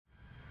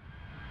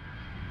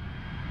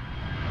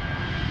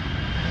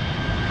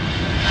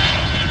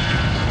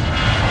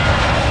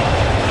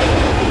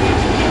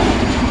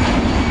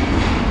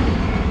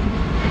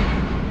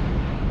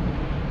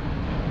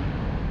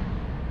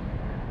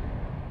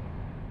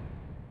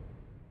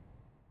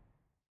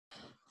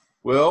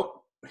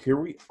Well, here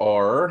we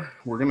are.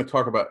 We're going to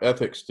talk about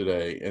ethics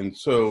today. And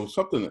so,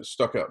 something that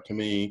stuck out to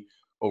me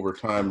over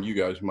time, you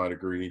guys might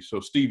agree. So,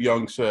 Steve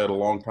Young said a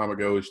long time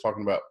ago, he's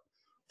talking about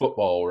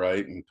football,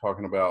 right? And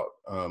talking about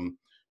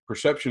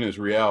perception is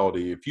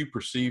reality. If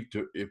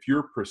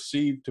you're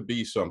perceived to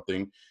be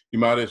something, you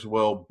might as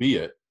well be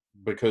it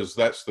because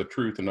that's the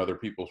truth in other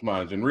people's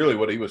minds. And really,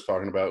 what he was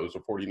talking about was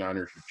the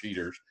 49ers are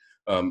cheaters.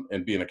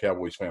 And being a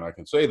Cowboys fan, I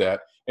can say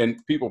that. And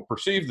people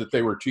perceived that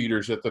they were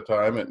cheaters at the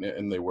time,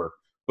 and they were.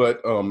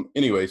 But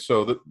anyway,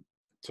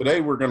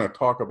 today we're going to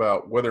talk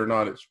about whether or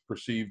not it's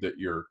perceived that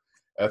you're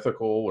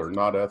ethical or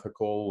not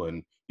ethical.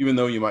 And even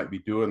though you might be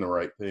doing the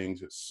right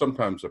things, it's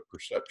sometimes a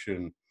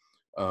perception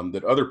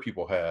that other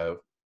people have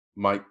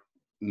might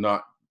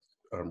not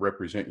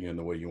represent you in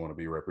the way you want to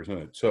be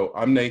represented. So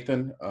I'm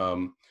Nathan.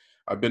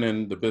 I've been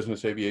in the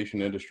business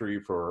aviation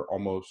industry for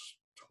almost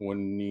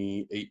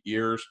 28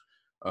 years.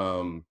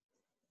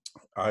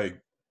 I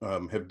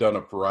have done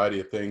a variety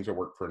of things. I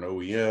worked for an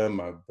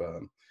OEM.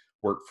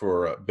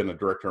 I've been a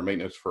director of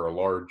maintenance for a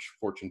large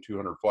Fortune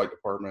 200 flight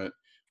department.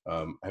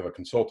 I have a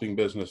consulting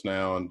business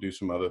now and do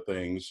some other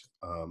things.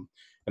 And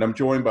I'm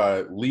joined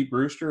by Lee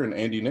Brewster and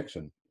Andy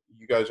Nixon.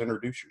 You guys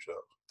introduce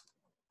yourselves.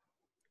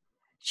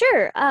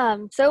 Sure.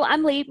 So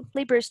I'm Lee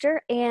Brewster,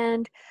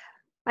 and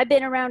I've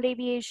been around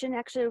aviation.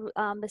 Actually,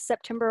 this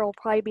September will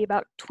probably be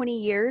about 20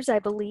 years, I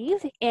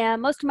believe.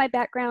 And most of my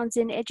background's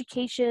in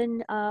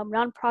education,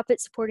 nonprofit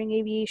supporting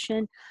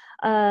aviation.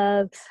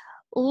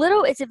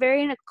 It's a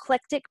very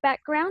eclectic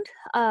background.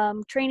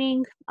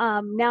 Training.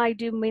 Now I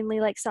do mainly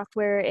like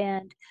software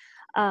and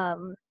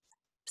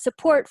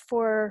support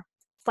for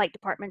flight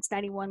departments,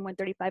 91,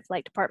 135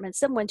 flight departments,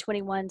 some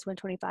 121s,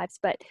 125s,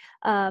 but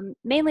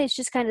mainly it's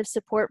just kind of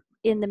support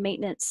in the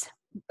maintenance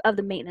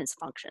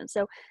function.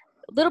 So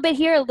a little bit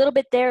here, a little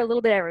bit there, a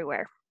little bit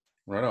everywhere.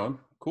 Right on.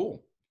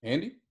 Cool.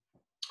 Andy?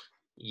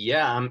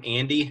 Yeah, I'm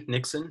Andy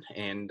Nixon,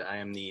 and I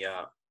am the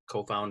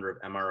co-founder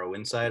of MRO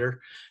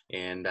Insider,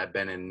 and I've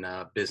been in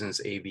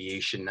business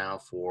aviation now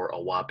for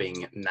a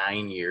whopping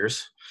 9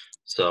 years.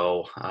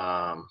 So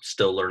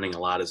still learning a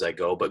lot as I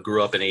go, but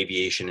grew up in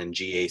aviation and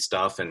GA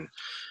stuff and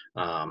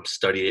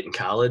studied it in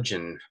college.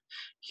 And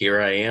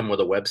here I am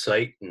with a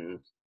website and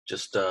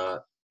just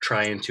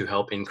trying to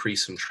help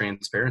increase some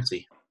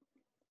transparency.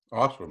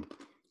 Awesome.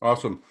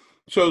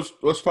 So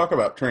let's talk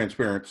about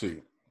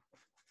transparency.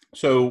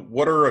 So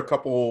what are a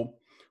couple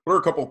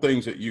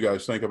things that you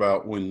guys think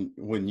about when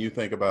you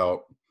think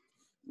about,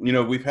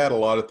 we've had a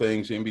lot of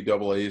things.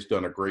 NBAA has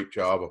done a great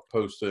job of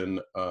posting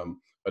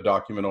a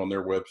document on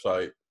their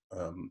website.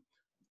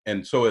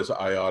 And so has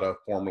IATA,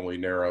 formerly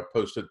NARA,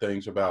 posted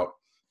things about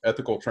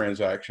ethical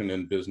transaction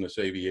in business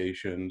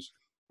aviations.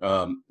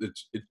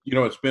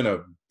 It's been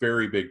a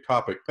very big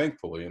topic,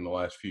 thankfully, in the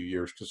last few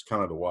years, because it's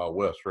kind of the Wild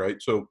West,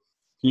 right? So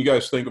can you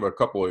guys think of a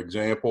couple of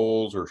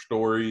examples or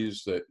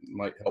stories that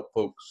might help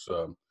folks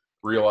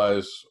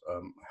realize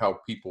how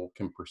people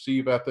can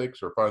perceive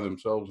ethics or find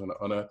themselves in an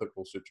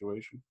unethical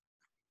situation?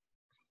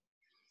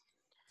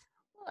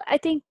 I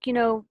think,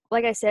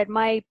 like I said,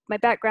 my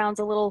background's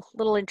a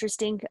little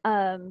interesting.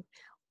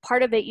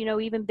 Part of it,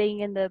 even being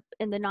in the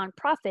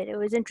nonprofit, it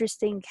was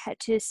interesting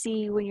to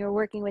see when you're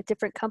working with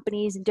different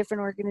companies and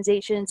different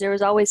organizations. There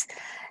was always,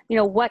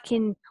 what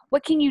can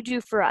you do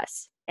for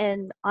us?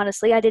 And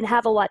honestly, I didn't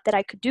have a lot that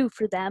I could do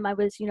for them. I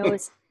was,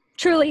 was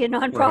truly a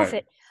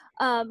nonprofit.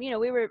 Right.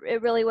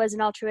 It really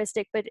wasn't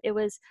altruistic, but it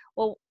was,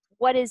 well,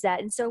 what is that?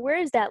 And so where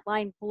is that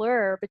line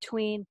blur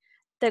between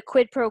the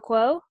quid pro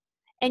quo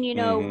and,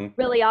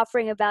 really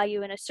offering a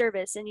value and a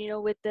service? And,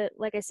 with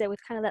like I said, with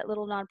kind of that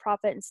little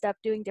nonprofit and stuff,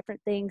 doing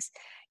different things,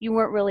 you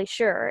weren't really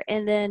sure.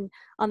 And then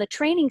on the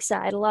training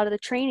side, a lot of the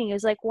training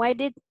is like,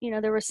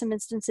 there were some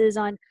instances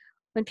on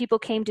when people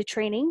came to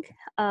training,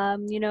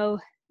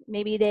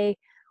 maybe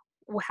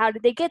how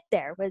did they get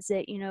there? Was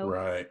it,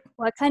 right,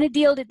 what kind of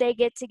deal did they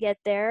get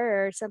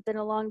there or something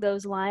along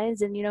those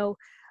lines? And,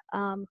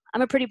 I'm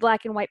a pretty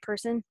black and white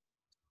person.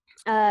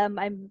 I'm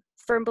a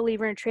firm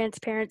believer in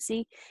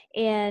transparency,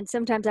 and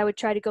sometimes I would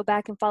try to go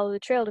back and follow the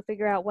trail to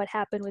figure out what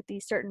happened with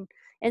these certain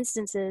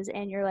instances,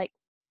 and you're like,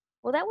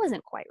 well, that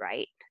wasn't quite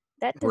right.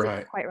 That doesn't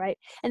look quite right.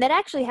 And that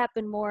actually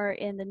happened more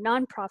in the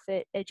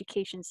nonprofit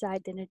education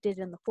side than it did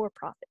in the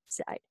for-profit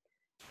side.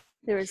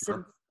 There was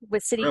some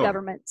with city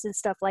governments and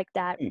stuff like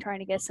that, trying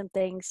to get some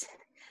things.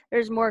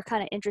 There's more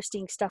kind of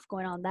interesting stuff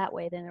going on that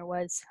way than there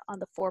was on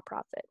the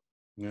for-profit.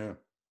 Yeah.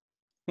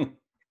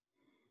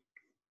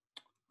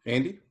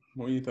 Andy,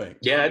 what do you think?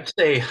 Yeah, I'd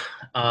say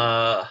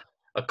a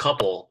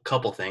couple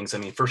things. I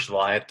mean, first of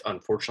all, I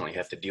unfortunately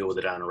have to deal with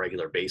it on a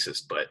regular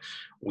basis, but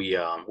we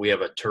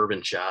have a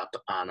turbine shop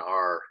on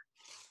our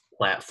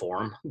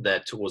platform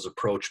that was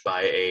approached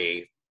by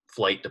a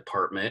flight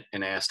department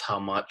and asked how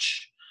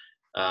much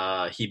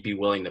he'd be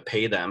willing to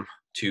pay them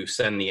to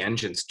send the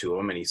engines to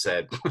him. And he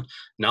said,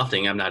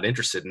 nothing, I'm not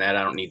interested in that.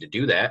 I don't need to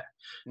do that.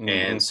 Mm-hmm.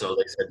 And so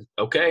they said,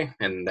 okay.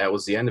 And that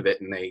was the end of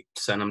it. And they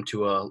sent him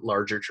to a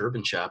larger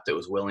turbine shop that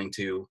was willing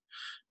to,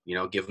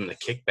 give them the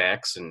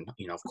kickbacks and,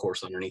 of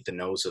course, underneath the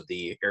nose of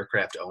the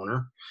aircraft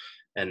owner.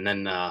 And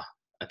then I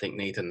think,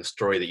 Nathan, the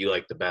story that you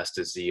like the best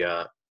is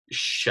the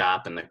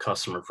shop and the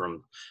customer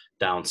from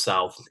down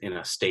south in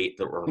a state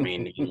that will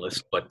remain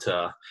nameless, but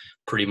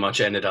pretty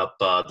much ended up,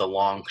 the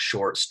long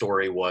short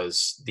story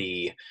was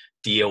the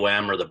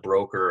DOM or the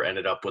broker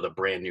ended up with a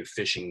brand new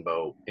fishing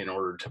boat in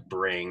order to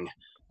bring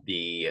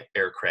the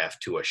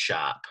aircraft to a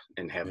shop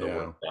and have the Yeah.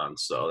 work done.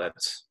 So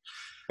That's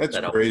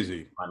that always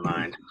crazy. my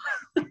mind.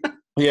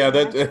 Yeah,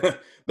 that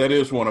that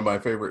is one of my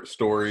favorite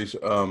stories.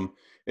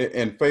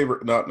 And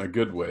favorite not in a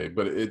good way,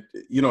 but there's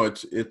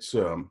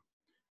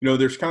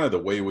kind of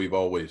the way we've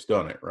always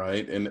done it,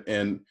 right?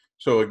 And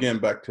so again,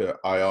 back to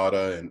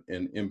IATA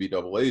and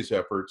MBAA's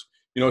efforts,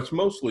 it's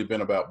mostly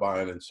been about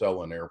buying and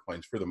selling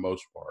airplanes for the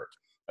most part.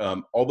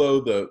 Although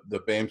the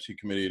BAMC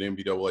committee at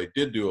MBAA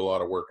did do a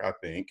lot of work, I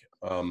think,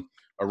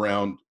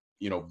 around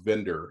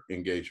vendor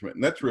engagement,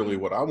 and that's really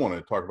what I wanted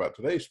to talk about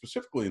today,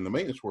 specifically in the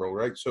maintenance world,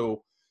 right?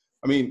 So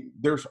I mean,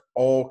 there's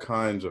all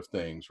kinds of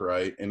things,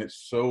 right? And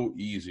it's so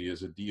easy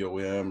as a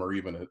DOM or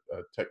even a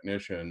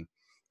technician.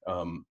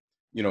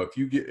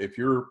 If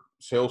your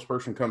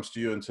salesperson comes to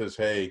you and says,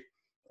 "Hey,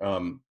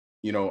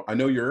 I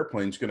know your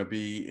airplane's going to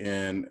be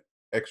in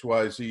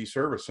XYZ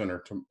service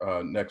center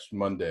next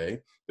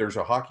Monday. There's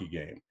a hockey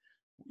game.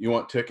 You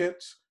want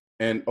tickets?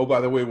 And oh, by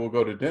the way, we'll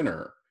go to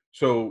dinner."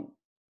 So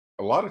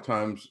a lot of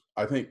times,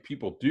 I think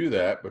people do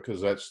that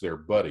because that's their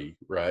buddy,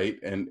 right?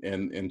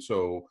 And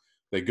so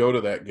they go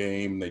to that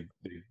game, they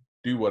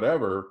do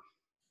whatever,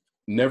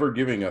 never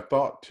giving a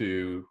thought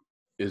to,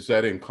 is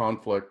that in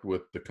conflict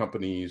with the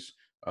company's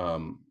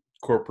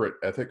corporate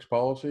ethics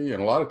policy?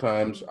 And a lot of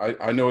times,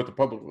 I know at the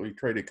publicly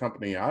traded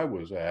company I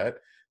was at,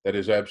 that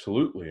is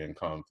absolutely in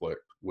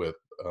conflict with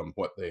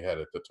what they had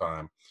at the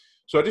time.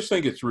 So I just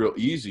think it's real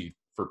easy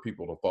for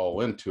people to fall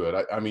into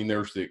it. I mean,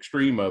 there's the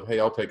extreme of, hey,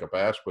 I'll take a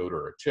bass boat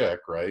or a check,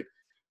 right?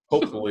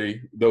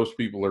 Hopefully those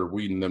people are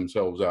weeding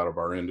themselves out of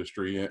our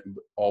industry,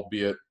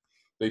 albeit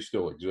they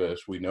still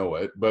exist. We know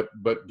it, but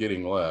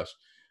getting less.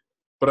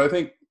 But I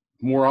think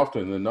more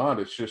often than not,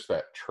 it's just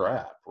that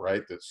trap,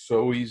 right? That's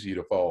so easy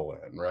to fall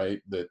in,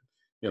 right? That,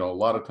 a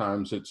lot of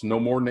times it's no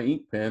more than an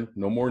ink pen,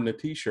 no more than a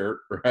t-shirt,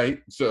 right?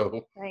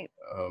 So, Right.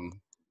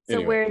 So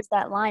anyway. where is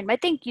that line? I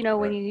think, when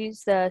Right. you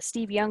use the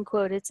Steve Young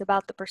quote, it's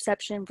about the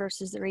perception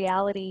versus the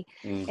reality.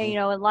 And,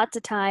 and lots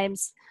of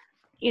times,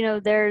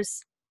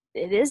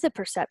 it is the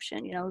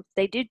perception,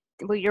 they do,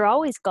 well, you're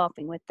always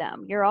golfing with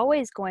them. You're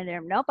always going there.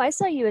 Nope, I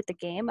saw you at the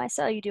game. I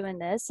saw you doing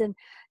this. And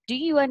do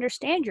you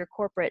understand your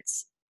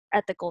corporate's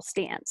ethical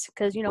stance?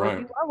 Because, if Right.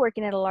 you are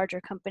working at a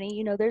larger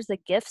company, there's the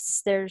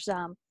gifts, there's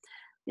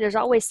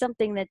always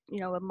something that,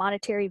 a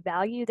monetary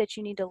value that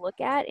you need to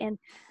look at. And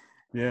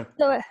Yeah.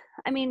 so,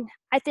 I mean,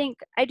 I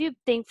do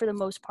think for the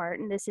most part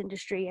in this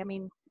industry, I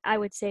mean, I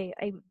would say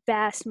a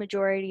vast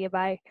majority of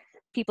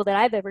people that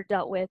I've ever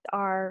dealt with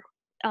are,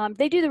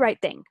 they do the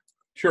right thing.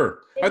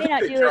 Sure. They I may think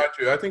not they do try it.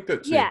 to. I think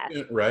that's the Yeah.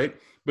 intent, right?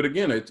 But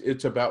again,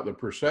 it's about the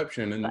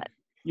perception. And, But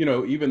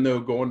even though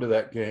going to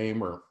that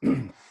game or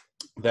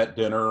that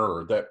dinner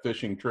or that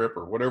fishing trip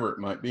or whatever it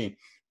might be,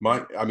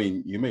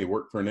 you may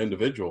work for an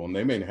individual and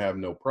they may have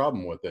no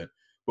problem with it.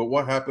 But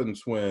what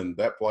happens when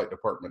that flight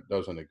department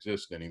doesn't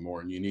exist anymore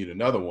and you need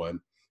another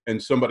one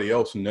and somebody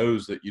else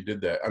knows that you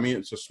did that? I mean,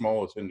 it's the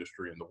smallest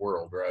industry in the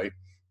world, right?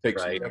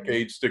 Takes Right.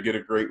 decades to get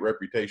a great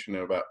reputation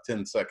and about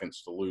 10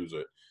 seconds to lose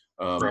it.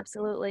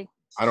 absolutely.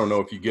 I don't know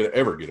if you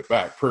ever get it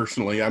back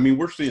personally. I mean,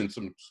 we're seeing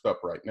some stuff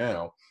right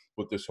now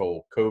with this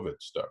whole COVID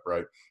stuff,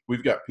 right?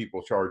 We've got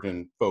people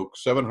charging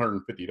folks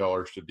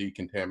 $750 to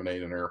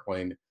decontaminate an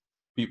airplane,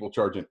 people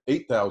charging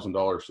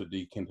 $8,000 to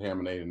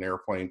decontaminate an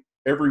airplane.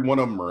 Every one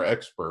of them are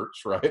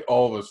experts, right?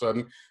 All of a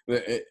sudden.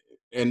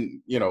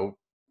 And,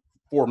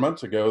 4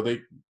 months ago,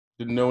 they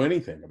didn't know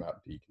anything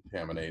about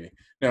decontaminating.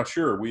 Now,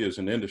 sure, we as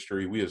an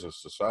industry, we as a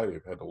society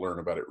have had to learn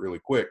about it really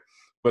quick,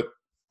 but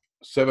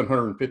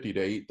 750 to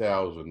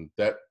 8,000,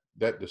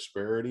 that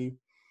disparity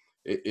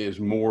is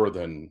more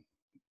than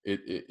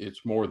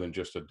it's more than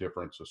just a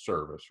difference of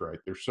service, right?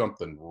 There's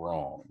something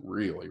wrong,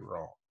 really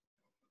wrong.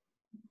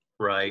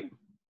 Right.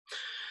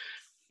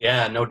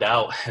 Yeah, no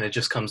doubt. And it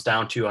just comes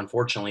down to,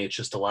 unfortunately, it's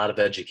just a lot of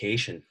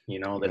education,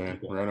 that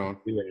people Right on.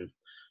 do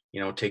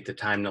and, take the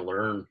time to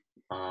learn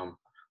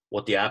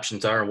what the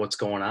options are and what's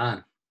going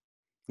on.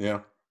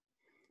 Yeah.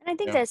 And I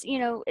think Yeah. that's,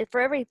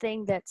 for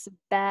everything that's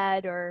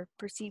bad or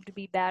perceived to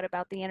be bad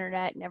about the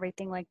internet and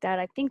everything like that,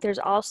 I think there's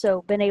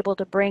also been able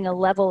to bring a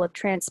level of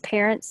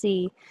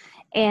transparency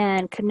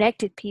and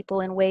connected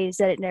people in ways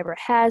that it never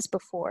has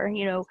before.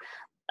 In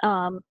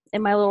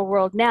my little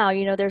world now,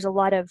 there's a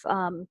lot of,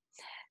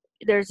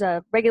 there's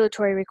a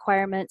regulatory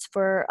requirements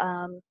for,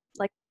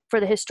 like for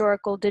the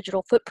historical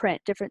digital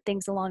footprint, different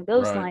things along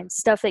those Right. lines,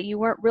 stuff that you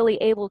weren't really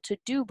able to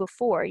do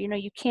before.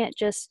 You can't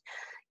just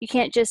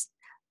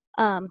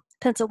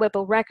pencil whip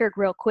a record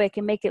real quick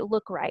and make it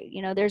look right.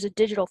 There's a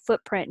digital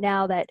footprint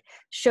now that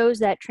shows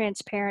that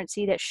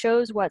transparency, that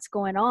shows what's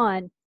going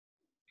on.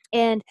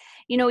 And,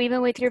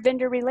 even with your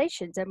vendor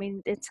relations, I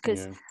mean, it's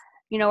because, Yeah.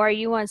 are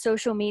you on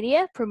social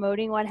media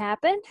promoting what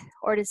happened,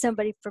 or did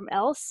somebody from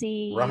else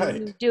see Right.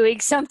 you doing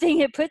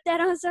something and put that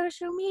on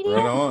social media?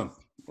 Right on.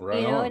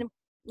 Right on. And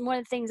one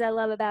of the things I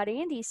love about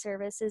Andy's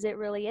service is it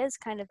really is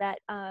kind of that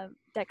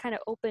that kind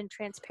of open,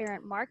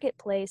 transparent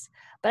marketplace.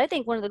 But I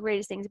think one of the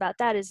greatest things about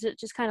that is it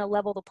just kind of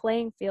level the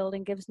playing field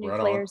and gives new Right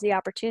on. players the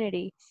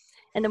opportunity.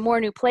 And the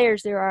more new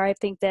players there are, I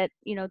think that,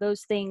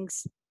 those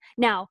things,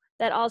 now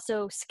that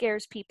also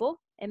scares people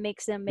and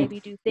makes them maybe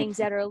do things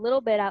that are a little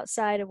bit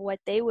outside of what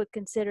they would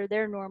consider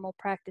their normal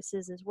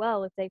practices as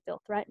well if they feel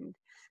threatened.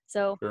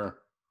 So, Sure.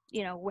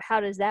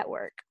 how does that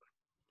work?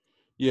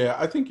 Yeah,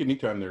 I think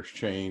anytime there's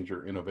change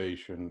or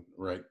innovation,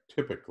 right,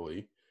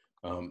 typically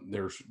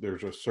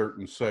there's a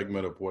certain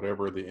segment of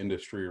whatever the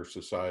industry or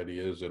society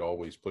is that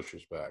always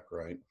pushes back,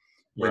 right?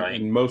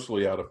 Right. And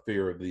mostly out of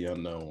fear of the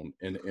unknown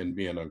and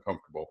being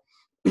uncomfortable.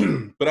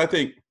 But I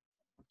think,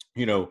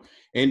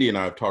 Andy and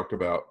I have talked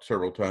about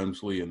several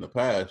times, Lee, in the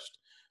past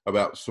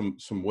about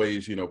some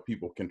ways,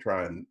 people can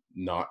try and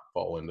not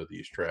fall into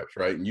these traps,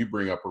 right? And you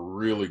bring up a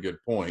really good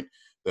point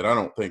that I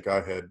don't think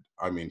I had.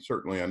 I mean,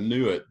 certainly I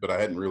knew it, but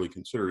I hadn't really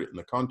considered it in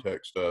the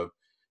context of,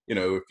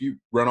 if you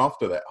run off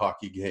to that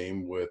hockey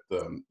game with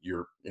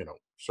your,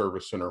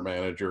 service center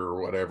manager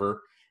or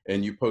whatever,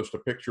 and you post a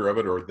picture of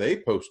it, or they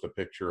post a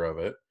picture of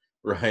it,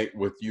 right,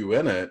 with you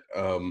in it.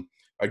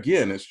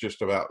 Again, it's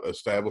just about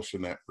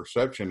establishing that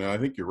perception. And I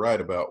think you're right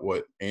about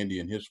what Andy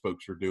and his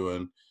folks are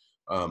doing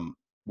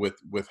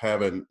with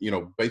having,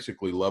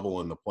 basically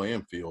leveling the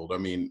playing field. I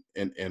mean,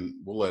 and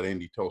we'll let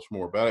Andy tell us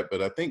more about it,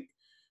 but I think,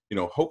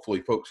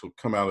 hopefully folks will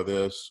come out of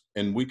this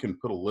and we can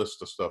put a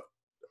list of stuff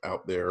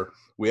out there.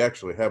 We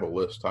actually have a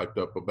list typed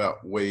up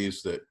about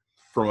ways that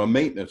from a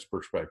maintenance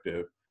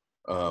perspective,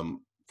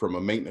 from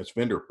a maintenance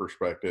vendor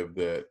perspective,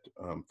 that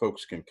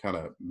folks can kind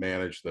of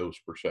manage those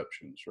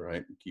perceptions,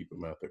 right, and keep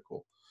them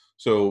ethical.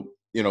 So,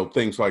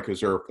 things like,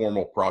 is there a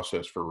formal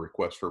process for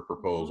request for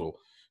proposal?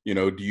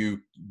 Do you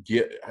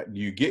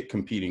get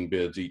competing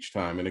bids each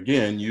time? And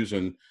again,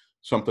 using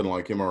something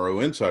like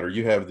MRO Insider,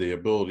 you have the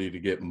ability to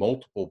get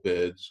multiple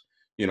bids.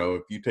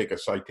 If you take a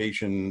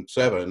Citation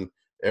 7,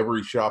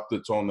 every shop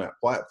that's on that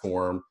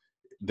platform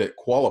that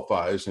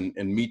qualifies and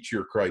meets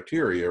your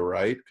criteria,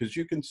 right? Because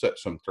you can set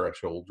some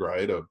thresholds,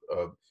 right?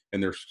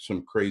 And there's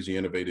some crazy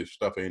innovative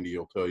stuff Andy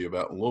will tell you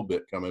about in a little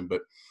bit coming,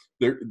 but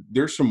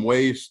there's some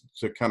ways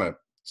to kind of,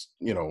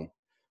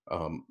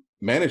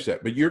 manage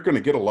that. But you're going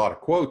to get a lot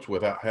of quotes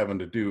without having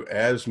to do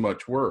as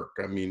much work.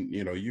 I mean,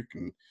 you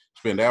can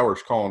spend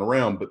hours calling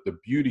around, but the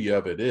beauty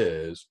of it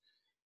is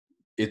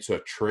it's a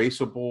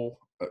traceable,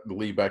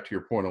 Lee, back to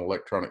your point on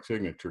electronic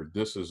signature,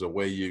 this is a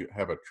way you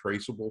have a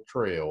traceable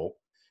trail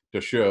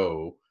to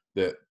show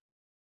that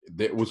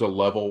it was a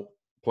level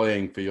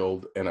playing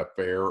field and a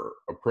fair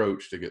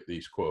approach to get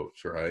these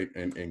quotes, right?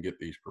 And get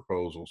these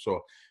proposals. So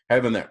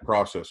having that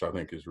process, I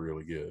think, is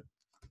really good.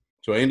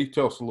 So Andy,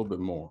 tell us a little bit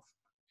more.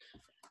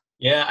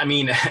 Yeah, I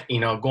mean,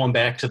 going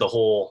back to the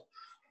whole,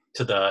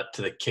 to the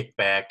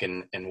kickback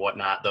and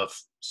whatnot, the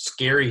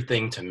scary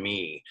thing to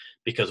me,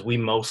 because we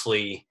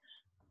mostly,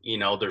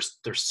 there's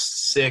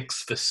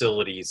 6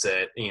 facilities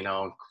that,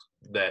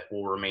 that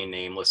will remain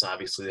nameless,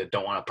 obviously, that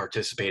don't want to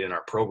participate in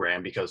our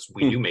program because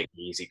we do make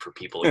it easy for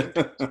people to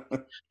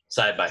compete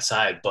side by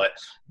side. But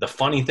the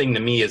funny thing to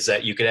me is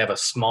that you could have a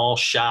small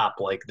shop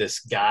like this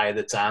guy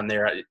that's on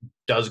there,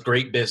 does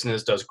great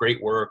business, does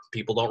great work.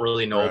 People don't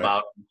really know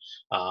about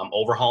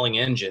overhauling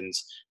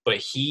engines, but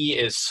he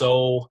is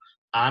so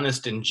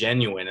honest and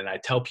genuine. And I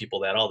tell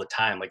people that all the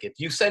time. Like, if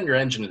you send your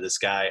engine to this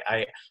guy,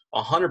 I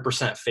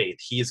 100% faith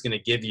he is going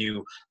to give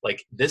you,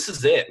 like, this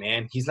is it,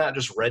 man. He's not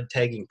just red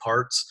tagging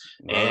parts,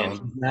 and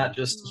he's not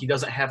just, he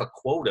doesn't have a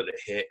quota to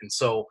hit. And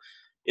so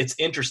it's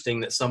interesting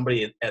that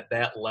somebody at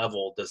that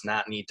level does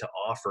not need to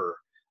offer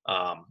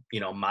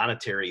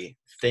monetary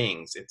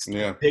things. It's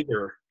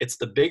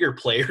the bigger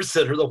players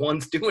that are the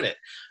ones doing it.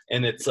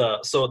 And it's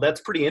so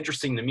that's pretty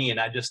interesting to me.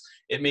 And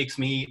it makes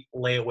me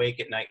lay awake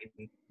at night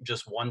and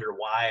just wonder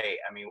why.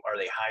 I mean, are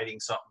they hiding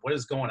something? What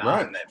is going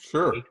on that makes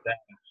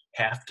them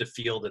have to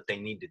feel that they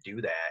need to do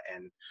that?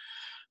 And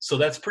so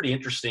that's pretty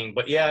interesting.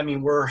 But yeah, I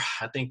mean,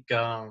 I think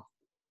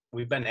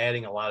we've been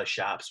adding a lot of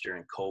shops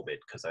during COVID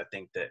because I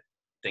think that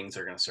things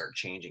are going to start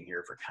changing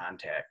here for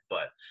contact.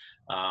 But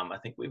I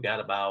think we've got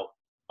about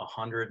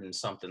 100 and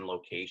something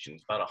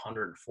locations, about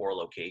 104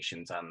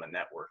 locations on the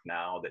network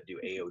now that do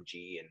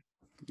AOG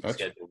and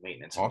scheduled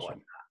maintenance and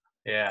whatnot.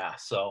 Yeah.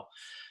 So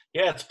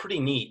yeah, it's pretty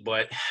neat.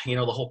 But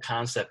the whole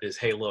concept is,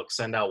 hey, look,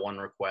 send out one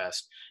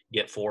request,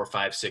 get 4,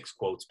 5, 6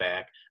 quotes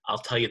back. I'll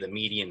tell you the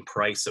median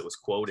price that was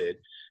quoted.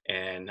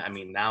 And I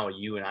mean, now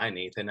you and I,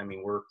 Nathan, I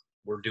mean,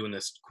 we're doing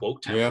this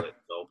quote template.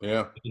 So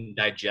you can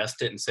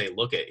digest it and say,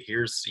 look,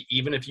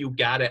 even if you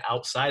got it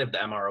outside of the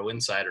MRO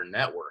Insider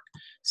network,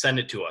 send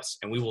it to us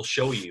and we will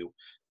show you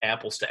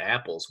apples to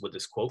apples with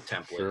this quote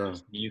template. Sure.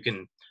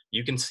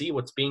 You can see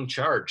what's being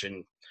charged,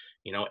 and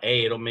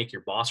A, it'll make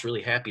your boss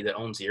really happy that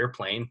owns the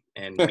airplane,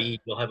 and B,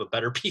 you'll have a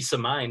better peace of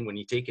mind when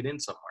you take it in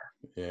somewhere.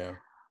 Yeah.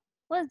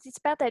 Well, it's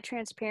about that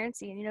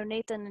transparency. And,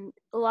 Nathan,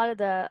 a lot of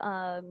the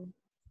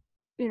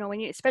when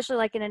you, especially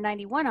like in a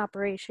 91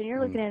 operation, you're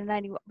Mhm. looking at a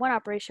 91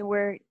 operation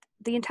where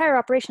the entire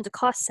operation is a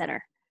cost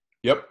center.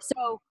 Yep.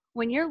 So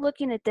when you're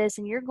looking at this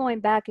and you're going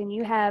back and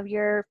you have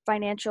your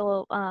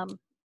financial,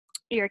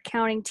 your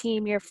accounting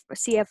team, your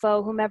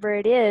CFO, whomever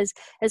it is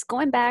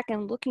going back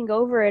and looking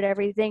over at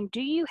everything.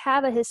 Do you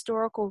have a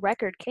historical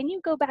record? Can you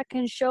go back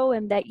and show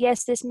him that,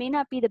 yes, this may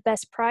not be the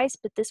best price,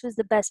 but this was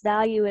the best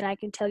value, and I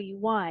can tell you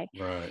why.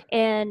 Right.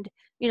 And,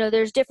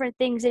 there's different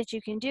things that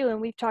you can do. And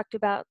we've talked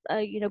about,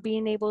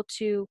 being able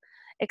to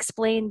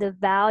explain the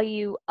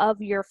value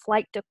of your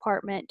flight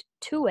department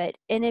to it.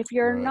 And if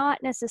you're Right.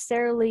 not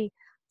necessarily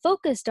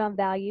focused on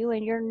value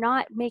and you're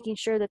not making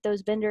sure that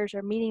those vendors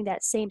are meeting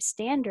that same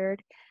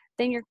standard,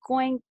 then it's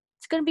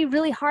going to be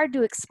really hard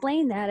to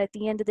explain that at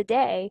the end of the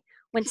day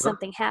when Sure.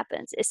 something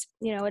happens. It's,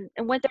 in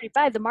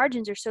 135, the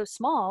margins are so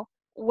small.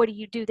 What do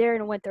you do there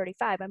in a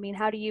 135? I mean,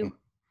 how do you, Mm.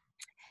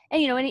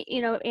 and,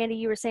 Andy,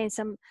 you were saying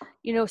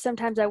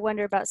sometimes I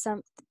wonder about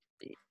some,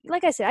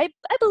 like I said,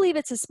 I believe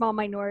it's a small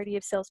minority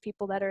of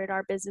salespeople that are in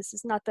our business.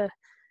 It's not the,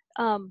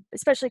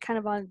 especially kind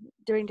of on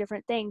doing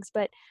different things,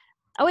 but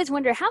I always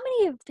wonder how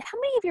many of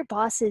your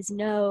bosses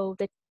know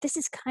that this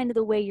is kind of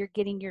the way you're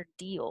getting your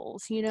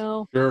deals,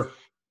 Sure.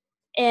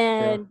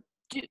 and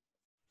if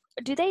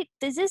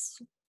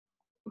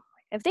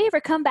they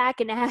ever come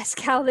back and ask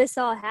how this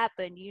all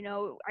happened,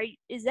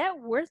 is that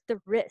worth the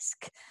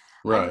risk?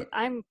 Right.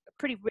 I'm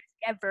pretty risk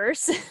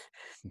averse.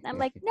 I'm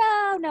like,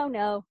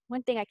 no.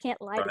 One thing, I can't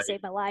lie to Right.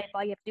 save my life.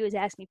 All you have to do is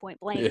ask me point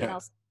blank, and Yeah.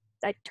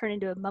 I turn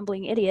into a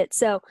mumbling idiot.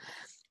 So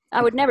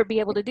I would never be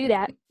able to do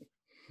that.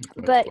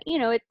 But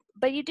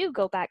but you do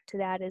go back to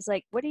that. Is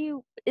like,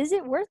 is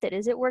it worth it?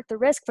 Is it worth the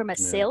risk from a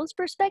Yeah. sales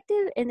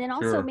perspective? And then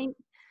also, Sure. I mean,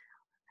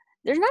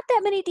 there's not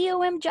that many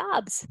DOM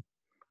jobs.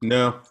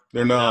 No,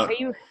 they're not. Are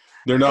you?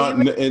 They're are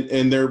not, you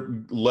and they're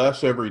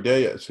less every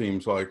day. It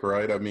seems like,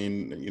 right? I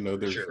mean,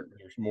 there's Sure.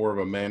 more of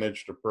a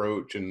managed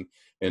approach, and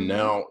Mhm.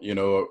 now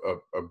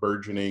a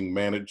burgeoning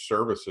managed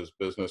services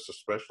business,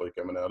 especially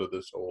coming out of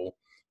this whole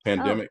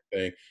pandemic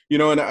thing.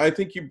 And I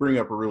think you bring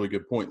up a really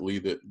good point, Lee,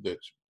 that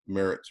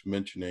merits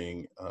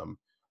mentioning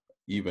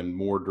even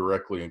more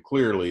directly and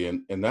clearly,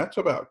 and that's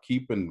about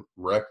keeping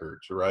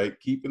records, right?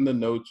 Keeping the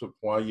notes of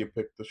why you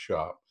picked the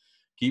shop,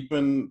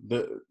 keeping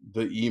the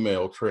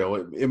email trail.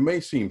 It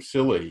may seem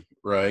silly,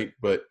 right?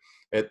 But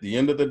at the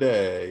end of the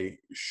day,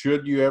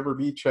 should you ever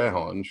be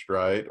challenged,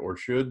 right? Or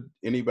should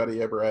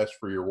anybody ever ask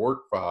for your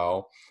work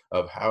file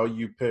of how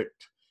you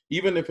picked,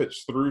 even if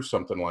it's through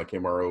something like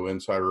MRO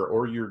Insider,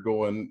 or you're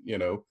going,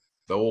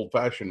 the old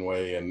fashioned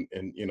way and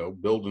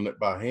building it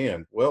by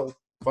hand, well,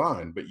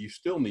 fine, but you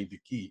still need to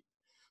keep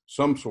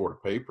some sort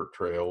of paper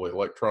trail,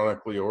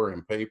 electronically or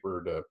in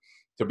paper,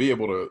 to be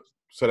able to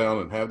sit down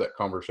and have that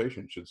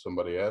conversation should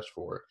somebody ask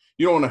for it.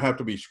 You don't want to have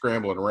to be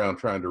scrambling around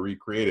trying to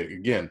recreate it.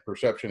 Again,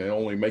 perception, it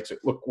only makes it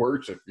look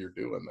worse if you're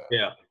doing that.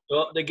 Yeah.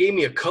 Well, they gave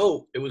me a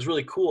coat. It was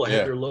really cool. I Yeah.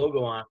 had their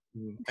logo on.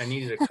 I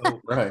needed a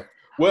coat. Right.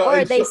 Well,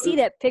 or they see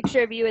that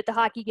picture of you at the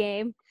hockey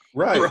game,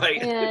 right,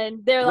 Right.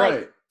 and they're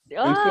right. like,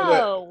 And so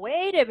that "Oh,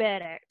 wait a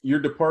minute." you're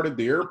departed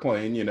the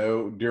airplane,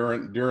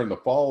 during the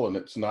fall, and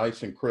it's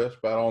nice and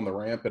crisp out on the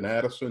ramp in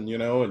Addison,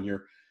 and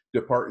you're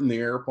departing the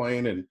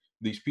airplane, and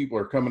these people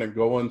are coming and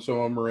going. Some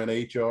of them are in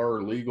HR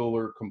or legal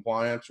or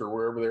compliance or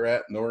wherever they're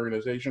at in the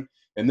organization.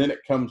 And then it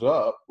comes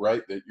up,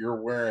 right, that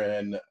you're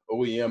wearing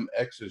OEM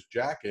X's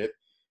jacket.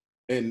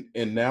 And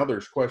now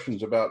there's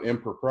questions about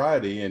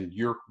impropriety, and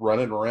you're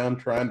running around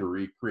trying to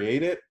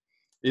recreate it.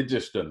 It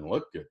just doesn't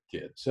look good,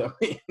 kids. I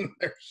mean,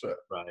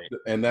 Right.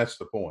 and that's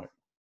the point.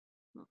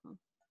 Mhm.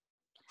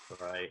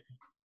 Right.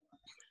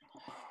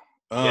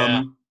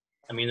 Yeah.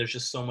 I mean, there's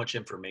just so much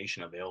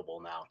information available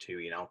now too.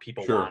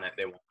 People Sure. want it,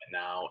 they want it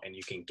now, and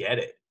you can get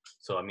it.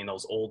 So I mean,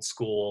 those old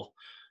school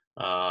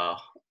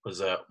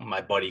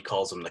my buddy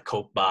calls them the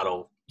Coke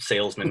bottle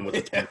salesman with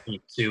the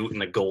 10-piece suit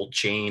and the gold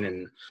chain,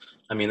 and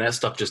I mean that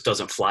stuff just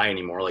doesn't fly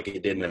anymore like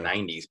it did in the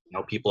 90s.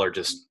 People are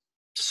just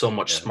so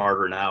much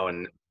smarter now,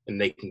 and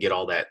they can get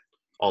all the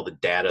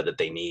data that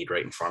they need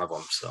right in front of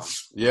them. So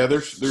yeah,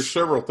 there's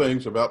several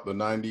things about the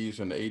 90s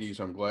and 80s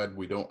I'm glad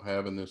we don't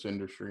have in this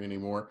industry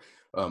anymore.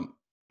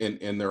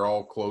 And they're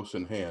all close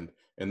in hand.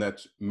 And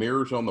that's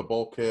mirrors on the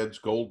bulkheads,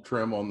 gold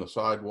trim on the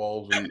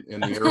sidewalls in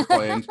the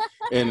airplanes,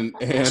 and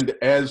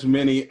as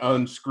many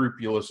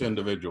unscrupulous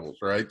individuals,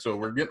 right? So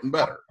we're getting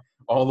better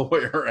all the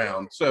way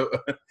around. So,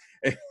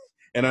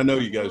 and I know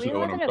you guys know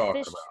what I'm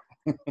talking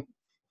about.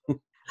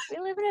 We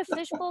live in a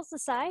fishbowl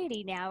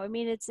society now. I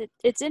mean,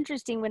 it's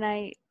interesting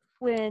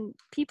when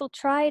people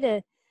try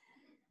to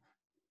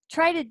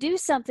do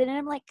something, and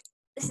I'm like,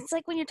 it's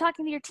like when you're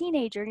talking to your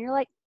teenager and you're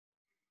like,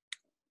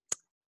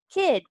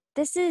 kid,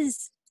 this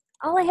is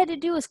all I had to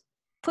do was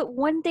put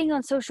one thing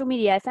on social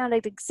media. I found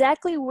out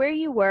exactly where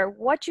you were,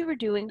 what you were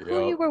doing,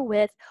 who you were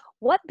with,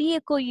 what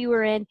vehicle you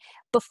were in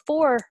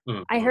before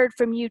I heard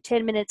from you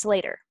 10 minutes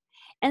later.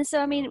 And so,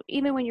 I mean,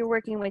 even when you're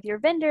working with your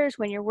vendors,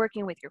 when you're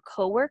working with your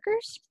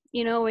coworkers,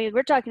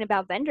 we're talking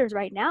about vendors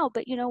right now,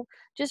 but,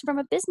 just from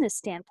a business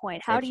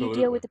standpoint, how do you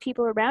deal with Absolutely. the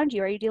people around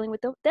you? Are you dealing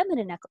with them in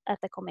an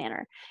ethical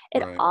manner?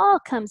 It Right. all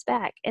comes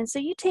back. And so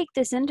you take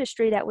this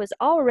industry that was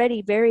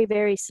already very,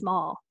 very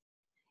small,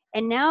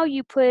 and now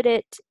you put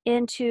it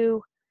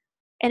into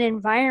an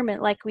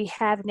environment like we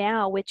have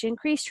now, which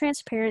increased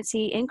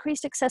transparency,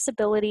 increased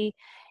accessibility.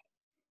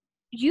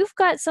 You've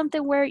got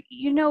something where,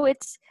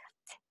 it's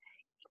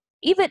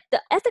even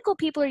the ethical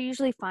people are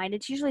usually fine.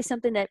 It's usually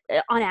something that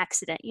on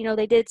accident,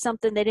 they did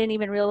something they didn't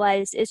even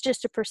realize. It's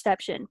just a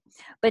perception.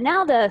 But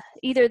now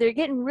either they're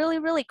getting really,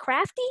 really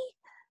crafty,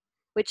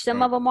 which some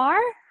Right. of them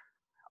are,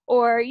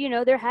 or,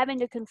 they're having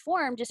to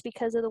conform just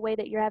because of the way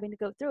that you're having to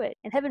go through it.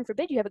 And heaven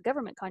forbid you have a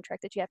government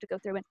contract that you have to go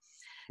through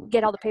and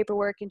get all the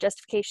paperwork and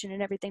justification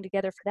and everything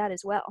together for that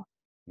as well.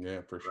 Yeah,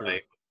 for sure.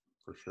 Right.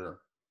 For sure.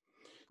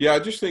 Yeah, I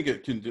just think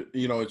it can,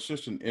 it's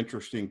just an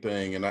interesting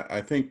thing. And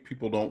I think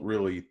people don't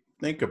really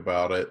think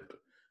about it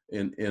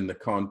in the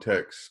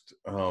context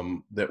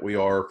that we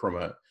are from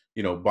a,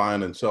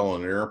 buying and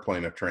selling an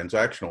airplane, a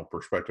transactional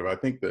perspective. I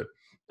think that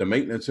the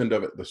maintenance end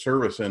of it, the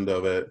service end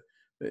of it,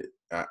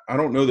 I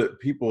don't know that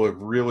people have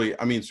really,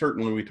 I mean,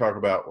 certainly we talk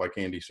about, like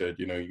Andy said,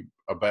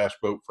 a bass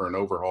boat for an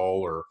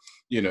overhaul or,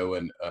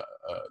 and,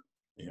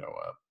 you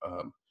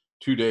know,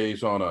 2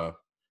 days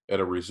at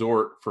a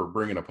resort for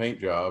bringing a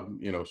paint job,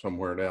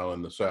 somewhere down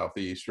in the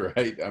Southeast,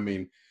 right? I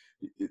mean,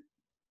 it,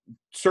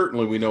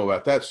 certainly we know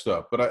about that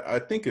stuff, but I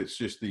think it's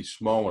just these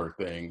smaller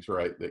things,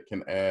 right, that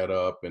can add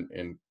up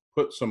and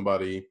put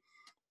somebody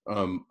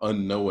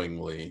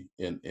unknowingly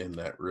in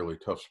that really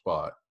tough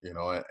spot,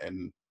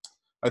 and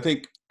I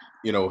think,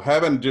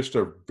 having just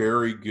a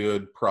very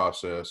good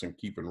process and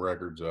keeping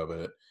records of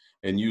it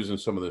and using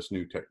some of this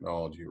new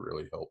technology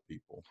really help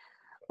people.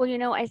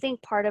 Well, I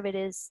think part of it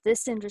is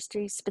this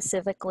industry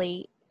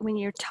specifically, when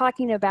you're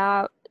talking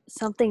about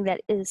something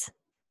that is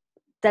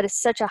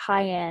such a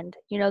high end,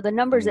 the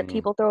numbers that Mm,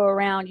 people throw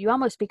around, you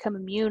almost become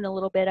immune a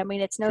little bit. I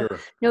mean, it's no sure.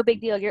 no big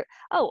deal.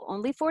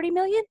 Only 40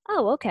 million?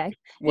 Oh, okay.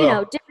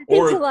 Well, Different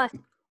things a or lot.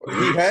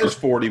 he has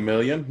 40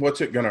 million. What's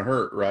it going to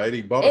hurt, right?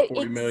 He bought a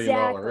 $40 million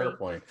Exactly.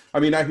 airplane. I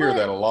mean, I hear But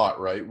that a lot,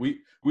 right?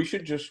 We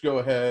should just go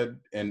ahead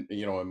and,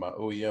 in my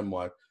OEM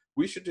life,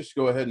 we should just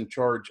go ahead and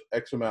charge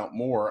X amount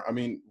more. I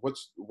mean,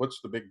 what's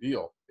the big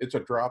deal? It's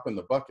a drop in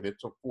the bucket.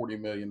 It's a $40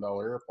 million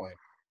airplane.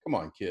 Come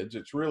on, kids.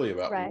 It's really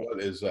about right.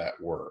 what is that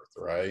worth,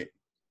 right?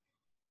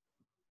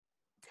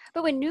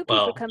 But when new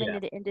people Well, come yeah. into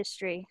the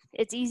industry,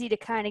 it's easy to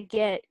kind of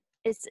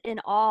it's in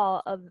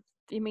awe of,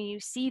 I mean, you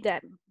see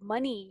that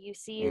money, you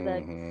see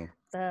Hmm.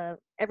 the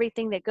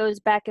everything that goes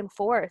back and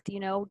forth,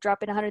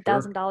 dropping Sure.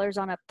 $100,000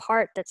 on a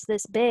part that's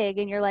this big,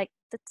 and you're like,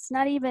 that's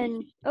not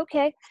even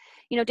okay.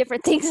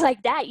 Different things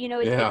like that.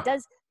 It Yeah,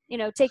 does,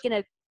 taking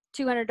a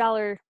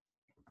 $200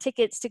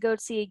 tickets to go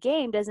see a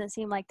game doesn't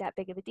seem like that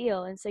big of a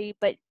deal. And so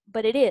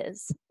but it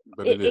is.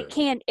 but It, it it is.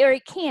 can, or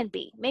it can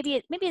be. Maybe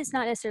it's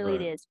not necessarily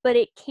it Right. is, but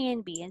it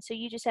can be. And so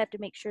you just have to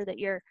make sure that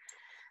you're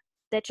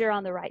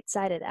on the right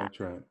side of that. That's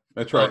right.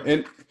 That's right. Well,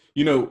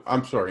 And,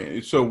 I'm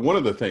sorry. So, one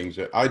of the things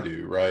that I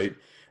do, right,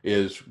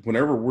 is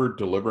whenever we're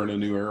delivering a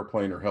new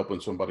airplane or helping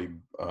somebody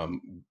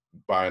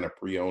buying a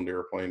pre owned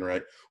airplane,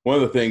 right, one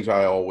of the things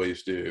I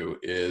always do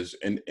is,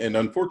 and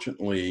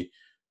unfortunately,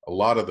 a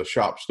lot of the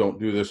shops don't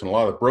do this and a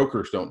lot of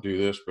brokers don't do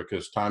this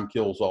because time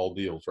kills all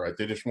deals, right?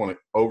 They just want it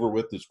over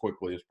with as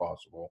quickly as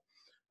possible.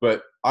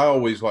 But I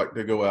always like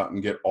to go out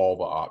and get all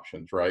the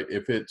options, right?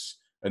 If it's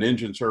an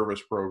engine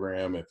service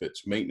program, if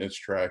it's maintenance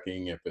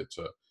tracking, if it's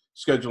a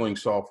scheduling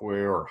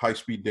software or high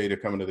speed data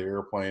coming to the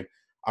airplane,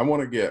 I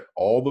want to get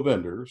all the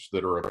vendors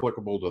that are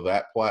applicable to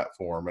that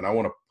platform and I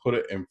want to put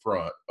it in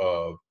front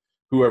of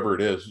whoever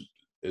it is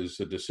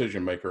the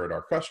decision maker at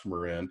our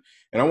customer end.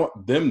 And I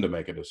want them to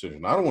make a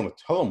decision. I don't want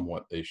to tell them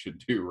what they should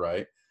do,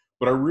 right?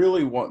 But I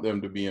really want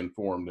them to be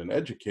informed and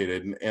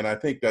educated. And I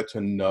think that's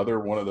another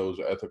one of those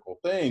ethical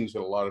things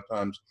that a lot of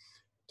times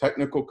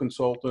technical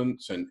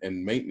consultants and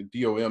maintenance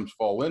DOMs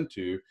fall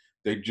into.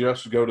 They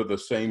just go to the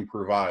same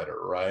provider,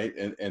 right?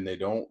 And they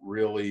don't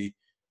really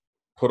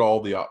put all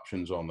the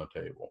options on the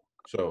table.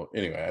 So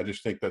anyway, I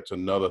just think that's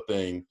another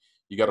thing.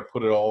 You got to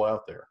put it all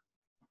out there.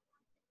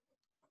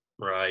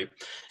 right.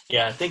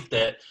 Yeah, I think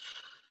that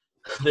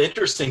the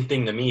interesting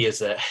thing to me is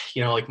that,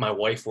 like my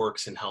wife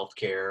works in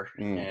healthcare,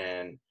 Mm,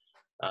 and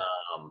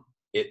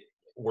it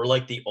we're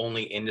like the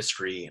only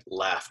industry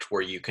left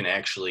where you can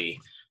actually,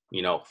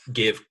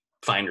 give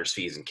finder's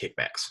fees and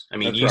kickbacks. I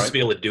mean, that's you used to right. be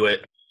able to do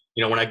it.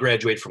 When I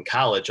graduated from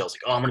college, I was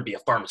like, oh, I'm going to be a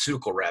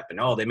pharmaceutical rep. And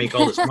oh, they make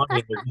all this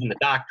money. They're doing the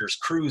doctors'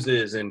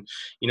 cruises and,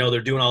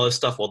 they're doing all this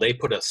stuff. Well, they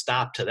put a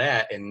stop to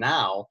that. And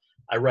now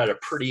I read a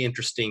pretty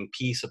interesting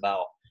piece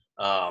about,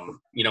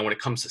 when it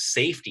comes to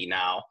safety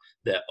now,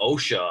 that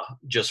OSHA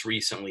just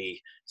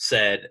recently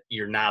said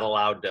you're not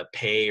allowed to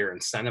pay or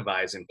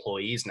incentivize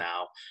employees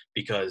now,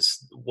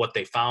 because what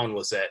they found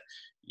was that,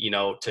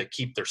 to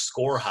keep their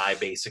score high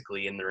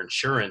basically and their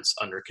insurance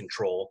under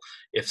control,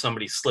 if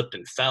somebody slipped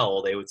and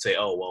fell, they would say,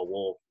 oh,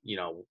 well,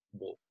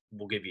 we'll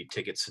we'll give you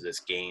tickets to this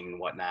game and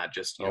whatnot,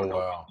 just, Oh, no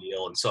wow. big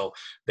deal. And so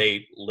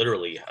they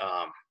literally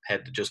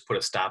had to just put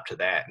a stop to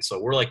that. And so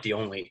we're like the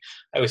only,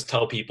 I always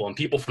tell people, and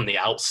people from the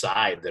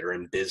outside that are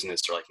in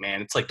business are like,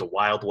 man, it's like the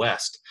Wild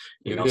West,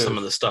 It some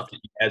of is. the stuff that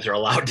you guys are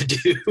allowed to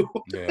do.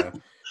 Yeah,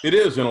 it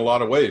is in a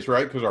lot of ways,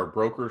 right? Because our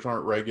brokers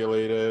aren't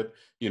regulated.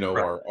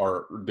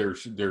 Right.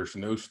 There's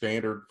no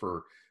standard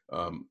for,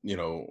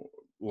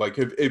 like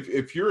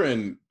if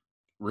you're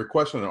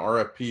requesting an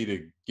RFP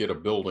to get a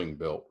building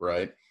built,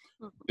 right?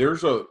 Mhm.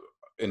 There's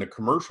in a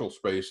commercial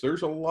space,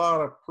 there's a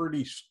lot of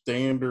pretty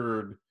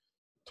standard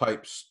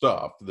type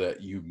stuff that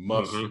you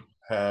must Hmm.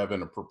 have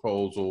in a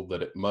proposal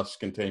that it must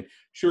contain.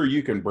 Sure,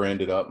 you can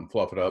brand it up and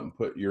fluff it up and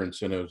put your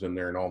incentives in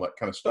there and all that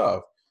kind of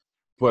stuff,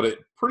 but it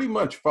pretty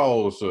much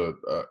follows a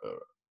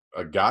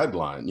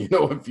guideline,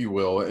 if you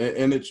will,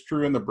 and it's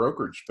true in the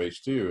brokerage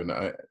space too.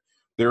 And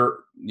there,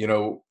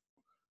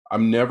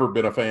 I'm never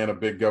been a fan of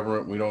big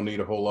government. We don't need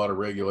a whole lot of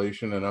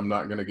regulation, and I'm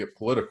not going to get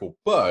political,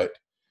 but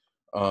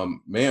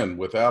man,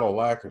 without a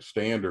lack of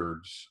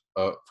standards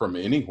from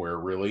anywhere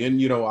really, and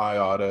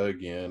IATA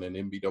again and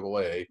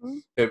MBAA,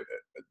 Mhm.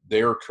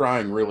 they're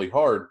trying really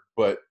hard,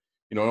 but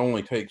it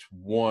only takes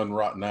one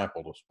rotten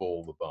apple to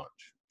spoil the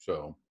bunch.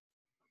 So,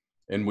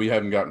 and we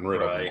haven't gotten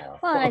rid of them Right. all.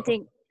 Well, and I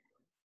think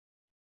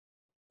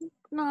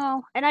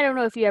no, and I don't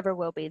know if you ever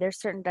will be. There's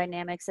certain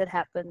dynamics that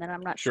happen that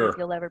I'm not sure if Sure.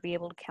 you'll ever be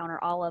able to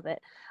counter all of it.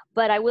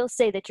 But I will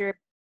say that you're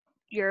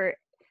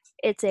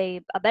it's a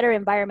better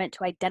environment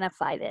to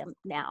identify them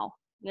now.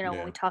 When we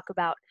Yeah. talk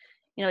about,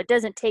 it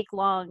doesn't take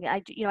long.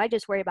 I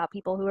just worry about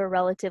people who are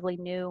relatively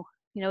new.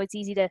 It's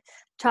easy to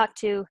talk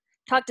to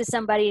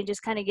somebody and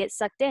just kind of get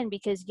sucked in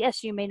because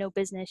yes, you may know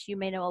business, you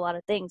may know a lot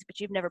of things, but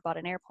you've never bought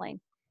an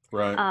airplane.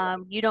 Right.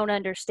 You don't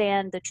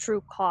understand the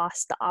true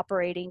cost, the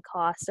operating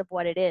cost of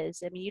what it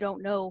is. I mean, you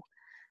don't know,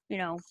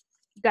 you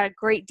got a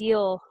great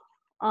deal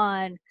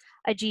on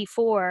a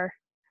G4,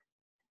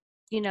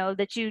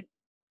 that you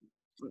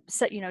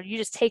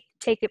just take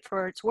it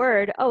for its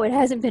word. Oh, it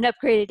hasn't been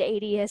upgraded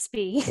to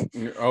ADS-B.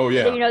 Oh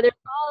yeah. There's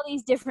all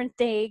these different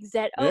things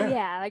that, oh Yeah.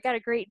 yeah, I got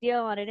a great deal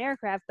on an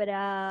aircraft, but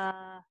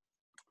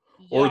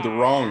Or the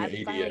wrong yeah,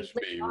 we finally lit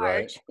ADSB,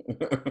 right?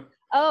 March.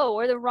 Oh,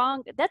 or the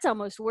wrong. That's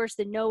almost worse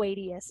than no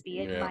ADS-B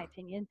in Yeah. my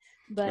opinion.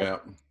 But Yeah.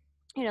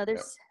 Yeah.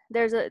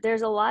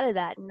 there's a lot of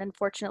that, and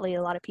unfortunately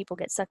a lot of people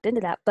get sucked into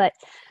that, but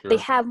they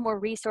Sure. have more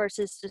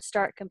resources to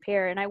start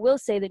compare. And I will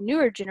say the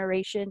newer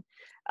generation,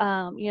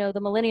 the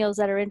millennials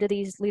that are into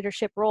these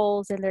leadership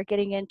roles and they're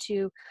getting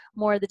into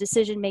more of the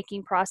decision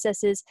making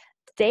processes,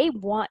 they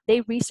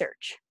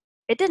research.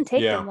 It didn't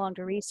take Yeah. them long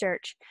to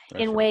research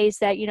That's in right. ways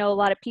that a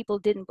lot of people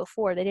didn't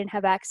before. They didn't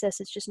have access.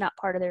 It's just not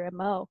part of their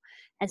MO.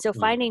 And so Yeah.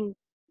 finding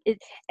it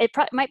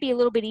might be a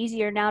little bit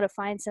easier now to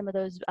find some of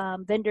those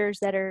vendors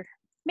that are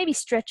maybe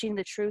stretching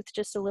the truth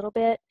just a little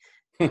bit,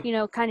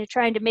 kind of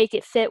trying to make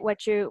it fit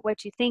what you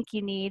think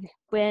you need,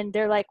 when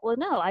they're like, well,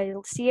 no, I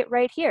see it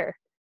right here.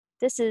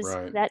 This is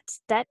Right.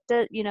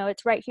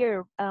 it's right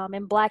here,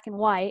 in black and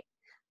white,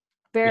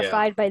 Yeah.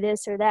 verified by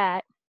this or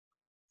that.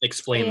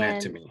 Explain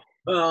that to And me.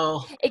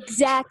 Well,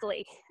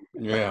 exactly.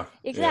 Yeah. Yeah.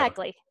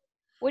 Exactly.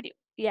 What do you,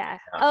 yeah.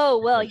 yeah, Oh,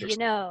 well,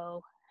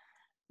 interesting.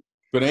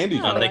 But Andy's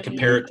no, They I right. mean,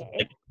 compare it to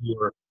like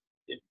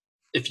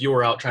if you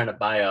were out trying to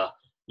buy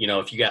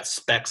if you got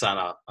specs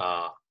on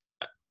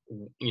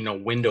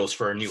windows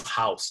for a new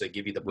house, they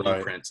give you the Right.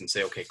 blueprints and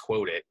say, okay,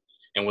 quote it.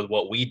 And with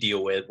what we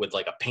deal with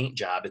like a paint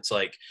job, it's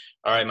like,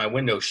 all right, my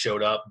windows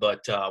showed up,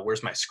 but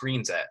where's my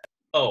screens at?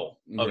 Oh,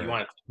 you Right.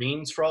 want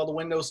screens for all the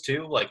windows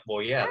too? Like,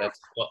 well, yeah,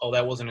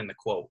 that wasn't in the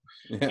quote.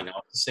 Yeah.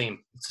 It's the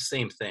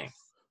same thing.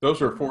 Those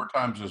are 4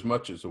 times as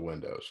much as the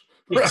windows.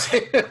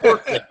 Exactly.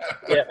 Right.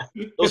 Yeah,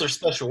 those are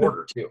special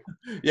order too.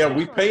 Yeah,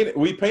 Definitely.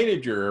 we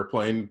painted your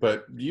airplane,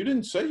 but you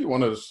didn't say you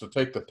wanted us to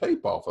take the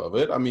tape off of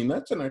it. I mean,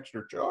 that's an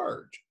extra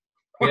charge.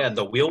 Yeah,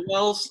 the wheel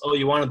wells. Oh,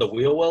 you wanted the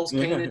wheel wells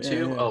Yeah, painted yeah,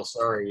 too? yeah. Oh,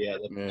 sorry. Yeah,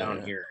 that's Yeah, down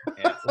yeah. here.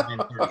 Yeah,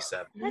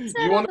 937. That's You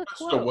not on wanted the us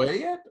to quote.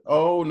 weigh it?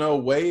 Oh no,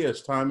 weigh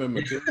is time and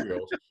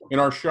materials.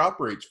 And our shop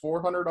rate's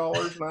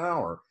 $400 an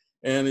hour.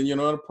 And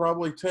it'll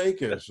probably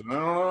take us, I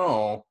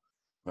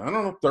don't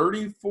know,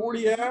 30,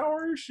 40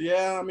 hours.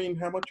 Yeah, I mean,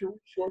 how much are we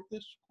short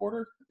this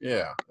quarter?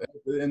 Yeah.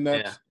 And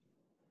Yeah.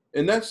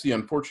 that's the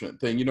unfortunate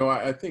thing.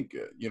 I think,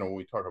 when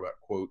we talk about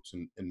quotes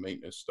and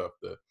maintenance stuff,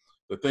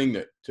 the thing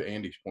that, to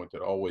Andy's point,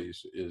 that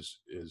always is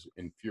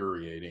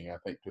infuriating, I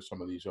think, to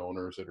some of these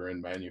owners that are in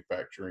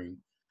manufacturing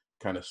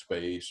kind of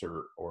space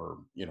or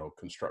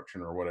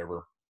construction or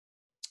whatever,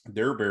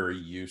 they're very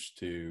used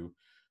to,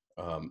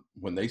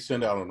 when they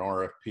send out an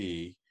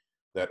RFP,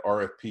 that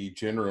RFP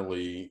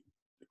generally,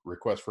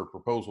 request for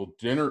proposal,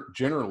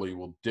 generally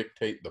will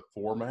dictate the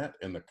format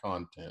and the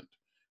content,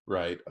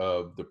 right,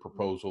 of the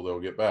proposal they'll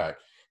get back.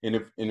 And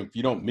if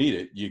you don't meet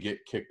it, you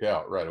get kicked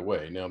out right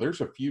away. Now,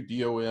 there's a few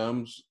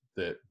DOMs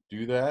that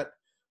do that,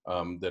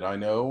 that I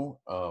know.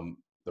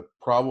 The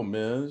problem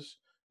is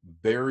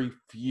very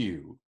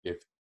few, if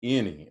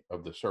any,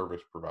 of the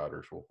service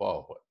providers will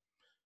follow it.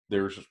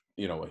 There's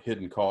a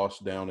hidden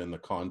cost down in the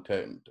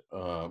content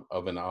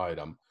of an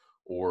item,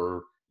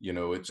 or You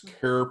know, it's Mhm.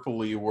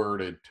 carefully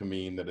worded to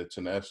mean that it's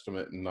an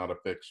estimate and not a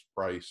fixed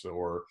price,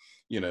 or,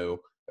 you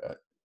know, uh,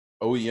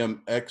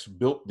 OEM X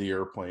built the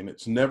airplane.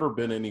 It's never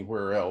been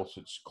anywhere else.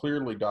 It's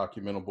clearly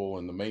documentable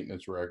in the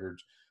maintenance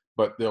records,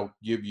 but they'll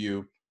give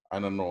you, I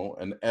don't know,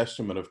 an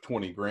estimate of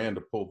 20 grand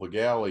to pull the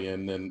galley,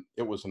 and then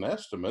it was an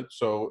estimate.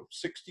 So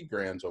 60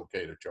 grand's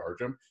okay to charge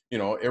them. You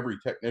know, every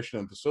technician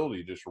in the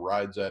facility just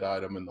rides that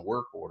item in the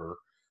work order.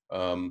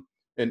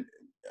 And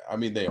I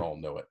mean, they all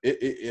know it.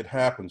 It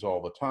happens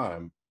all the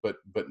time, but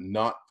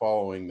not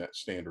following that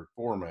standard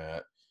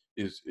format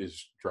is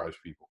drives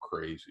people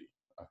crazy,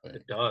 I think.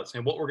 It does.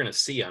 And what we're going to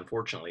see,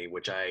 unfortunately,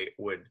 which I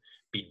would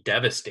be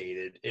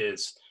devastated,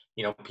 is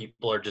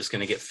people are just going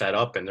to get fed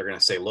up and they're going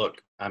to say,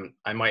 "Look,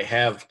 I might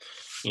have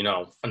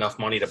enough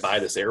money to buy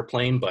this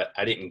airplane, but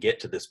I didn't get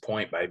to this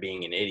point by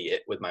being an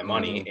idiot with my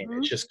money, and Mhm.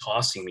 it's just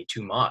costing me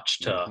too much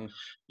to, Hmm.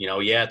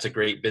 yeah, it's a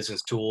great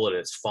business tool and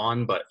it's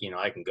fun, but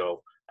I can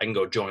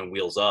go join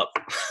Wheels Up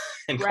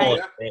and call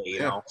it Right. Yeah, a day,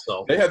 yeah.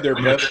 So They had their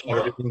I'm going to best shut month.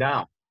 everything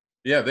down.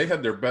 Yeah, they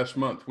had their best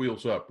month,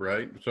 Wheels Up,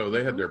 right? So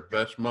they had Mhm. their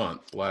best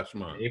month last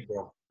month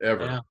April.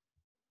 ever. Yeah.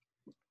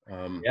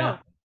 Yeah, Yeah.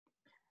 Well,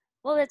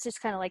 well, that's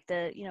just kind of like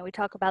we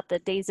talk about the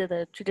days of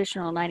the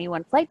traditional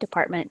 91 flight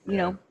department.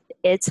 yeah,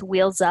 It's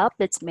wheels up,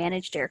 it's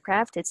managed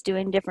aircraft, it's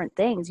doing different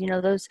things.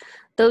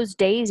 Those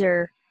days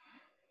are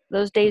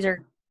those days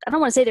are. I don't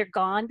want to say they're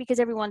gone, because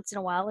every once in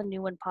a while a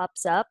new one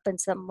pops up and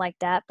something like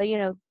that. But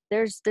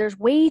there's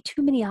way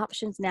too many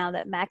options now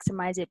that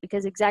maximize it,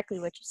 because exactly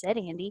what you said,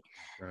 Andy.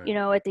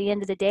 right. At the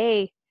end of the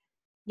day,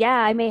 yeah,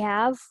 I may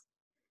have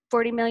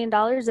 $40 million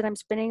that I'm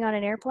spending on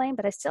an airplane,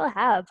 but I still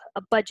have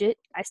a budget.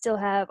 I still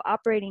have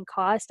operating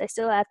cost. I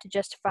still have to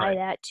justify Right.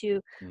 that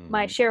to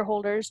my Hmm.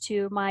 shareholders,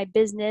 to my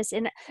business,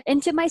 and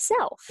to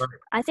myself. Right.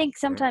 I think Yep,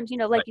 sometimes,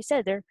 like Right. you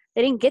said, they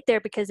didn't get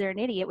there because they're an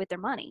idiot with their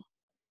money.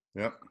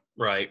 yep,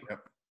 Right.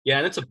 yep. Yeah,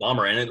 and it's a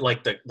bummer. And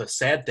like the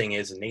sad thing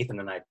is, and Nathan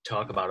and I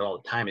talk about it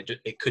all the time.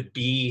 It could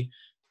be,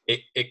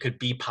 it could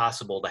be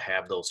possible to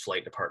have those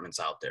flight departments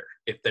out there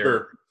if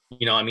they're,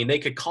 Sure. I mean, they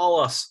could call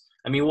us.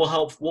 I mean,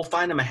 we'll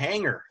find them a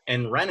hangar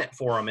and rent it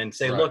for them and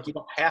say, Right. look, you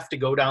don't have to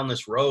go down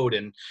this road,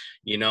 and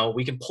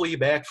we can pull you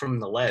back from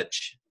the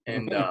ledge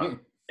and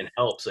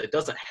help. So it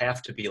doesn't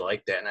have to be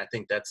like that. And I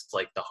think that's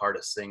like the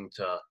hardest thing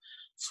to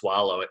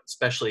swallow,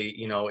 especially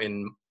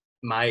in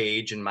my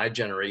age and my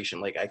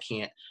generation. Like I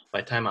can't, by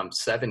the time I'm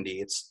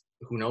 70, it's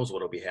who knows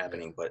what'll be Yeah.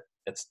 happening, but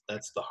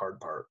that's the hard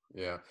part.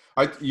 Yeah,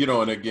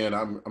 and again,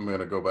 I'm going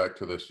to go back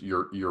to this.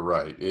 You're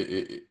right.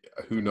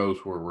 Who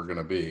knows where we're going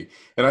to be?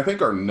 And I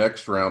think our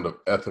next round of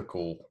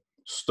ethical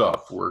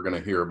stuff we're going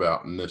to hear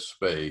about in this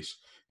space.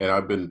 And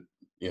I've been,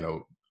 you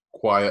know,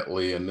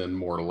 quietly and then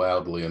more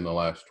loudly in the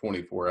last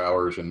 24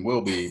 hours, and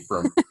will be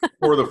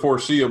for the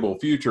foreseeable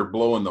future,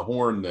 blowing the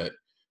horn that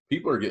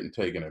people are getting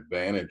taken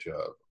advantage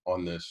of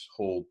on this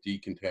whole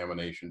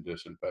decontamination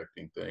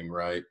disinfecting thing,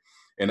 right?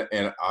 And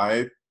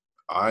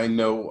I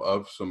know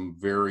of some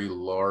very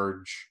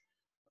large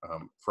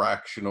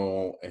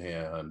fractional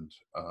and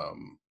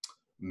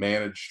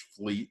managed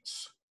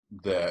fleets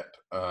that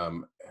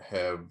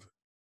have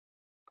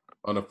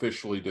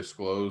unofficially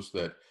disclosed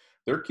that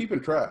they're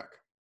keeping track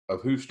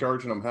of who's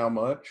charging them how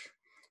much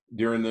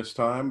during this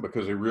time,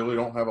 because they really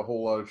don't have a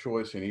whole lot of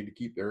choice. They need to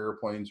keep their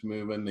airplanes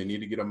moving. They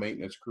need to get a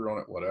maintenance crew on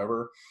it,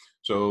 whatever.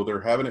 So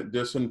they're having it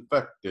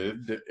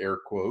disinfected, air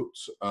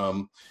quotes,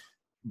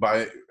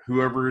 by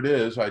whoever it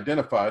is,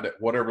 identified at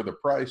whatever the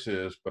price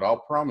is. But I'll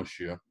promise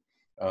you,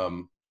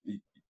 um,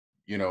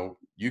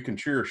 you can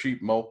shear a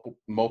sheep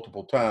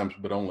multiple times,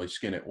 but only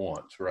skin it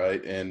once,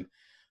 right? And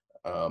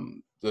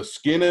the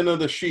skinning of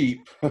the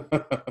sheep Is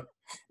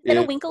that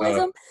a is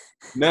Winkleism?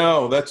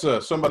 no, that's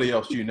somebody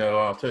else.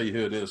 I'll tell you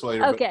who it is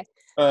later. But Okay.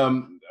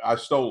 I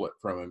stole it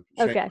from him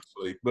Okay.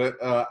 shamelessly. But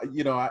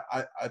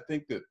I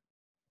think that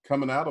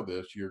coming out of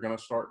this, you're going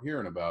to start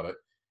hearing about it.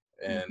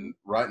 Hmm. And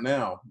right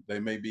now, they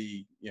may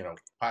be,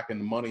 packing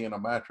the money in a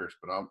mattress,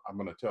 but I'm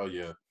going to tell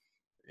you,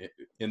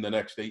 in the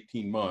next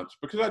 18 months,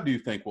 because I do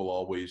think we'll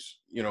always,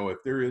 if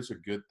there is a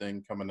good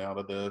thing coming out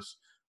of this,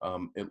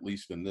 at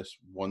least in this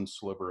one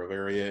sliver of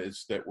area,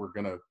 is that we're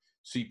going to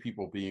see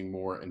people being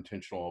more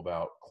intentional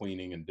about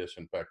cleaning and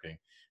disinfecting.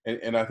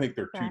 And I think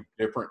they're two Right.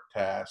 different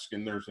tasks.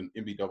 And there's an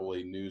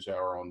MBAA news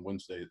hour on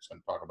Wednesday that's going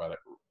to talk about it,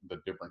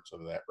 the difference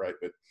of that, right?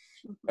 But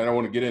Hmm. I don't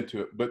want to get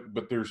into it,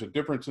 but there's a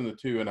difference in the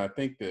two. And I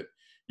think that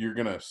you're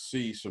going to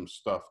see some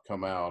stuff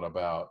come out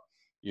about,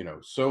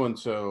 so and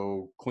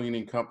so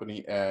cleaning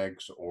company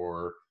X,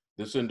 or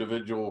this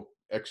individual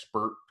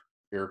expert,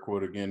 air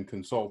quote again,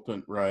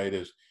 consultant, right,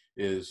 is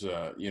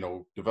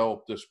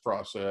developed this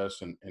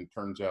process, and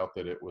turns out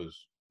that it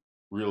was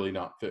really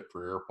not fit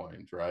for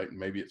airplanes, right? And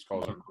maybe it's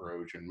causing Hmm.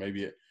 corrosion,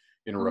 maybe it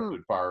Mm.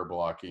 interrupted fire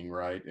blocking,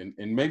 right? And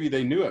maybe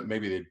they knew it,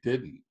 maybe they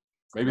didn't.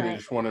 Maybe they Right.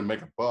 just wanted to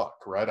make a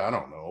buck, right? I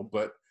don't know,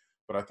 but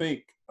I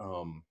think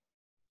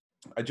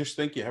I just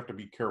think you have to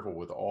be careful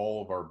with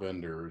all of our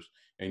vendors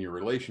and your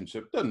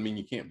relationship. Doesn't mean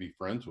you can't be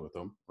friends with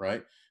them,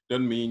 right?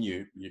 Doesn't mean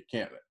you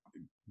can't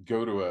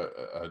go to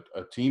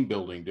a team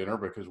building dinner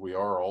because we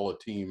are all a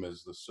team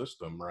as the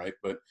system, right?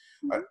 But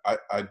Mhm.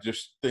 I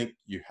just think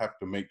you have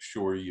to make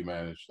sure you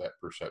manage that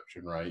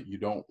perception, right? You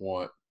don't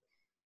want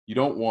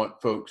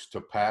folks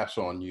to pass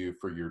on you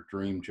for your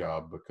dream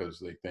job because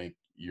they think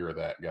you're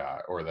that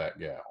guy or that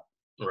gal.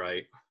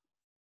 Right.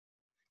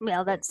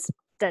 Well, So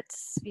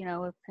that's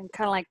and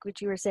kind of like what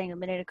you were saying a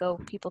minute ago,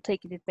 people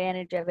taking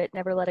advantage of it.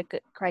 Never let a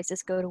good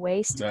crisis go to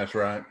waste. that's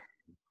right.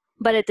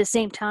 But at the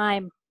same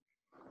time,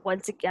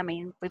 once again, I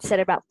mean, we've said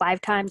it about 5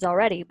 times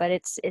already, but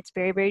it's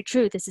very, very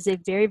true. This is a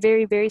very,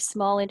 very, very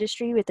small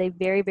industry with a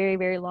very, very,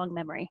 very long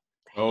memory.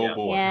 Oh Yeah.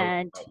 boy.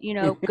 And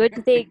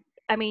good thing.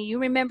 I mean, you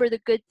remember the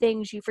good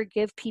things. You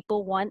forgive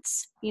people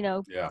once. Yeah,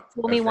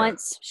 Fool me that's right.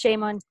 once,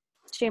 shame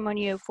on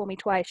you. Fool me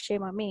twice,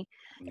 shame on me.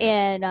 Yeah.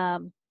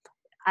 And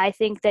I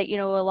think that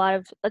a lot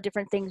of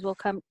different things will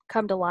come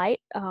to light.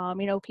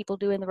 People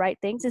doing the right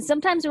things, and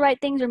sometimes the right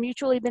things are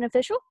mutually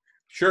beneficial.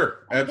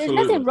 Sure, I mean, there's nothing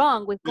absolutely.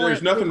 wrong with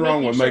There's nothing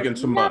wrong making with sure. making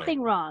some money.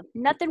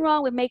 Nothing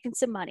wrong with making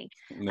some money.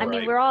 I No.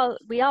 mean, Right.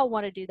 we all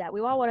want to do that. We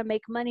all want to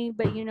make money,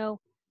 but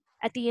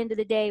at the end of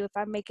the day, if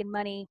I'm making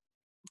money,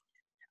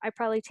 I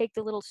probably take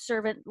the little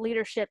servant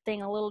leadership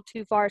thing a little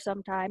too far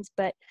sometimes.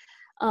 But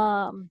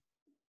um,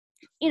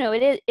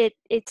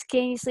 it's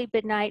can you sleep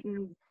at night,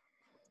 and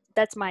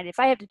that's mine. If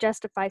I have to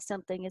justify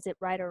something, is it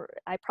right, or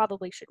I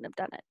probably shouldn't have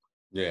done it.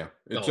 Yeah,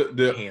 it's Oh,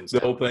 the hands the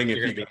down. whole thing. If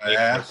You're you gonna be gotta making,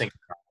 I ask, think.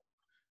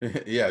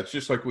 yeah, it's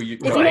just like we If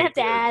tell you our Right. have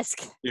to kids.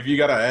 ask. If you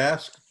gotta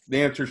ask,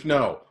 the answer's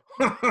no.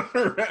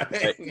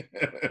 Right. Right.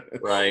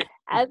 Right.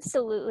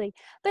 Absolutely.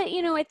 But,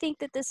 I think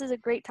that this is a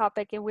great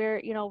topic, and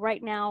we're,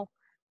 right now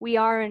we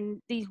are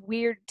in these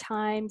weird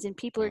times, and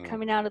people are Mm,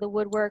 coming out of the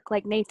woodwork,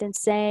 like Nathan's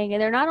saying,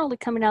 and they're not only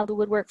coming out of the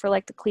woodwork for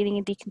like the cleaning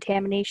and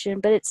decontamination,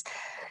 but it's,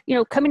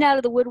 coming out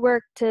of the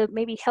woodwork to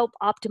maybe help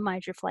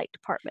optimize your flight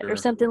department or sure.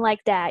 something like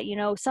that,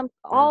 Yeah.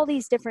 all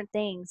these different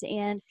things.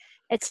 And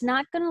it's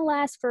not going to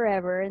last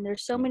forever. And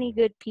there's so many Mm,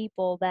 good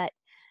people that,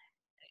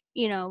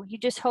 you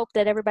just hope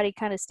that everybody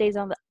kind of stays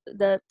on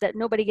that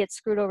nobody gets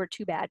screwed over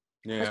too bad.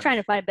 I was yeah. trying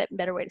to find a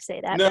better way to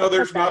say that, No, but that's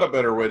there's about not a it.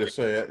 better way to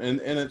say it, and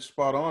it's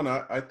spot on.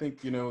 I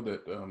think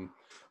that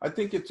I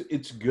think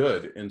it's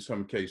good in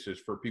some cases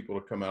for people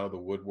to come out of the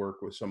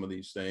woodwork with some of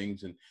these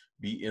things and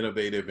be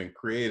innovative and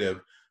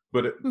creative,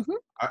 but Hmm.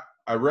 I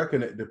I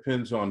reckon it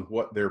depends on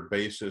what their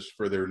basis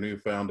for their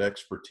newfound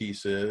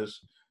expertise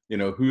is.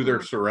 Who they're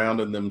Mm.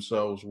 surrounding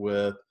themselves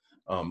with.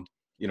 Um,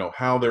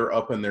 how they're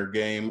up in their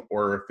game,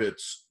 or if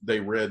it's they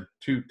read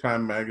 2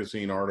 Time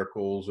magazine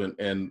articles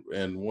and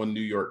one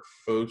New York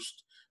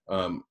Post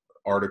um,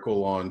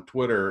 article on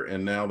Twitter,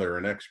 and now they're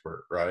an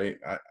expert, right?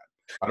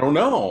 I don't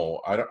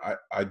know.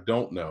 I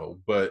don't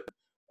know, but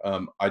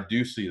I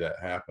do see that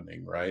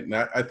happening, right? And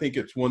I think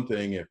it's one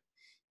thing if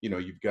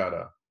you've got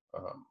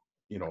um,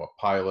 a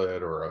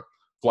pilot or a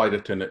flight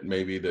attendant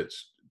maybe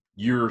that's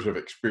years of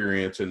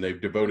experience, and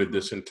they've devoted Hmm.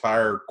 this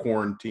entire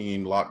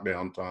quarantine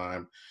lockdown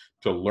time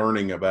to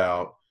learning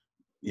about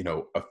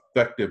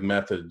effective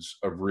methods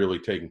of really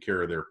taking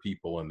care of their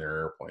people and their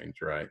airplanes,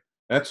 right?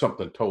 That's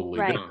something totally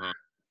Right. different Mhm.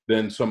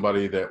 than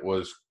somebody that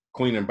was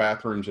cleaning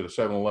bathrooms at a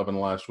 7-Eleven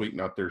last week.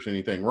 Not there's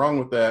anything wrong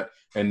with that.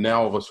 And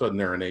now all of a sudden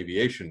they're an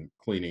aviation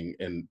cleaning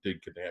and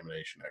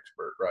decontamination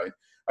expert, right?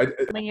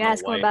 When you My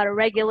ask them wife. about a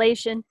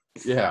regulation,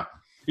 Yeah.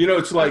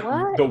 It's a like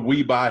what? the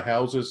 "We Buy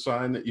Houses"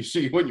 sign that you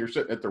see when you're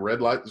sitting at the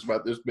red light that's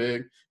about this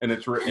big, and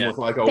it's written Yeah. with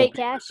like a old Fake piece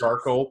of cash?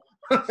 charcoal.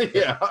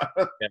 Yeah.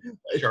 Yeah.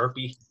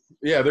 Sharpie.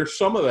 Yeah, there's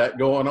some of that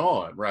going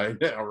on right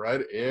now,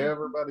 right? Mhm.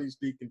 Everybody's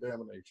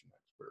decontamination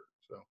expert.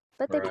 So,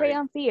 But they prey Right.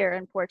 on fear,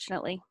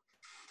 unfortunately.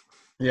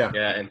 yeah.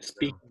 Yeah. And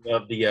speaking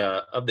of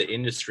the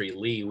industry,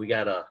 Lee,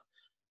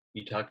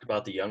 you talked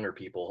about the younger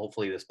people.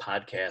 Hopefully this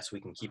podcast,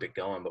 we can keep it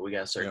going, but we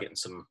got to start Yeah. getting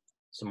some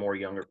more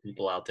younger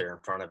people out there in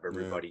front of Yeah.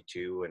 everybody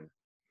too. And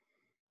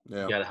you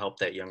Yeah. got to help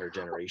that younger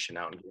generation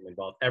out and get them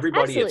involved.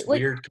 Everybody, it's Absolutely.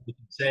 weird 'cause you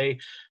can say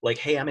like,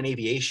 "Hey, I'm in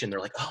aviation." They're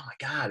like, "Oh my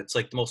God," it's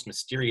like the most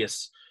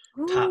mysterious,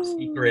 top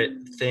secret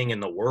Ooh. thing in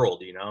the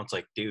world. It's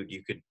like, dude,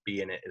 you could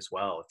be in it as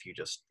well if you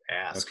just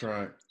That's ask.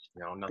 right.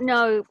 Nothing's.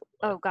 No,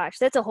 But oh gosh,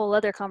 that's a whole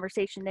other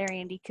conversation there,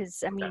 Andy,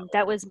 because I mean,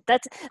 definitely.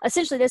 that's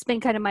essentially that's been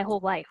kind of my whole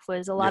life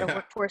was a lot of Yeah.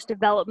 workforce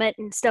development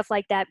and stuff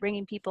like that,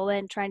 bringing people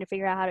in, trying to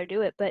figure out how to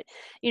do it. But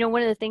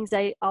one of the things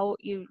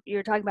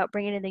you're talking about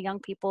bringing in the young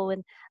people,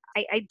 and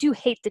I do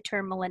hate the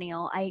term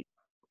millennial. I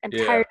am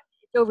Yeah. tired.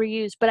 It's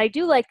overused, but I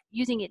do like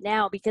using it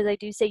now because I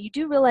do say you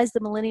do realize the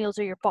millennials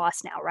are your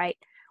boss now, right?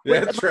 A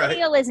That's right.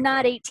 millennial is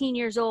not 18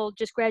 years old,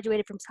 just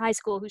graduated from high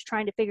school, who's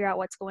trying to figure out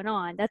what's going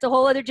on. That's a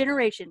whole other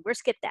generation. We're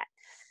skip that.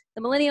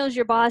 The millennial is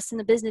your boss and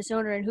the business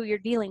owner and who you're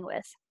dealing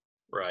with.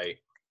 Right.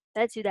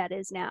 That's who that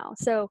is now.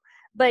 So,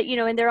 but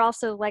and they're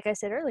also, like I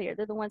said earlier,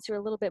 they're the ones who are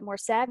a little bit more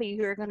savvy,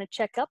 who are going to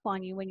check up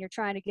on you when you're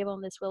trying to give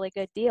them this really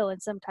good deal.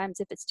 And sometimes,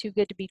 if it's too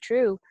good to be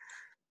true,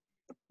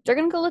 they're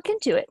going to go look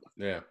into it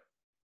Yeah.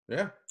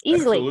 Yeah.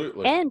 easily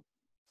Absolutely. and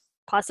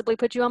possibly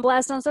put you on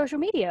blast on social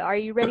media. Are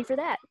you ready for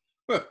that?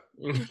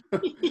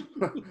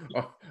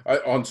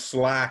 On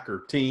Slack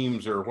or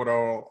Teams or what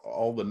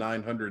all the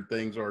 900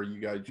 things are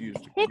you guys use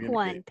to Pick communicate.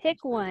 one.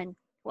 Pick one.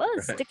 Well,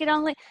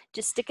 Right.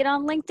 just stick it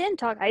on LinkedIn.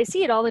 Talk. I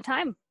see it all the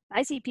time.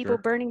 I see people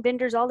Sure. burning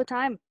vendors all the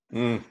time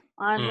Mm,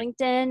 on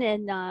LinkedIn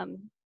and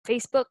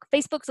Facebook.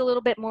 Facebook's a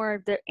little bit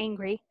more, they're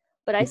angry,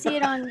 but I see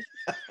it on.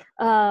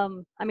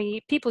 I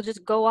mean, people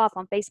just go off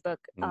on Facebook,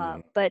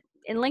 but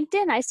in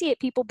LinkedIn, I see it.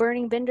 People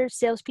burning vendors,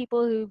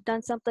 salespeople who've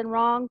done something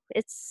wrong.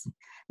 It's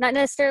not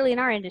necessarily in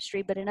our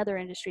industry, but in other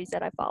industries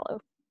that I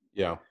follow.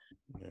 yeah.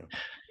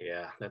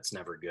 Yeah, that's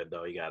never good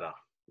though.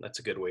 That's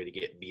a good way to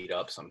get beat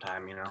up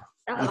sometime, you know.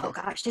 Oh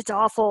gosh, it's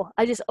awful.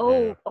 I just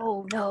Yeah.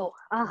 oh no.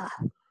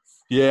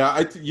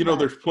 Yeah, But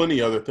there's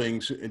plenty other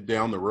things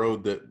down the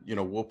road that,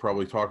 we'll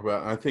probably talk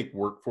about. And I think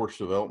workforce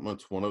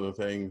development's one of the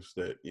things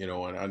that,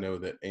 and I know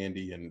that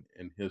Andy and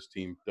his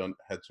team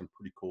had some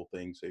pretty cool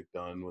things they've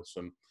done with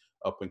some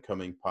up and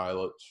coming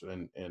pilots.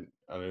 And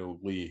I know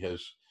Lee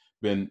has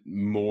done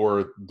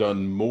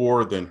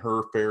more than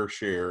her fair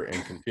share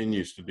and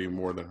continues to do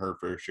more than her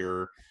fair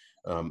share,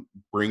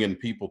 bringing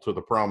people to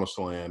the promised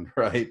land.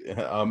 Right.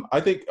 I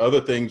think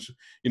other things,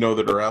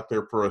 that are out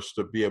there for us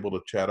to be able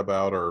to chat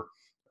about are,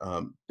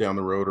 down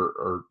the road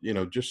or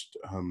just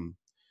how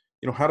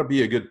to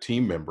be a good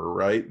team member,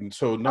 right? And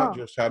so not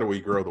just how do we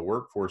grow the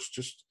workforce,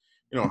 just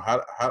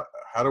how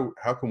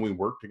can we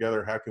work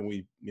together, how can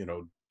we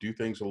do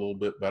things a little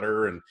bit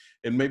better, and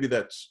maybe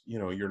that's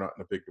you're not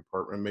in a big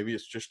department, maybe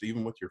it's just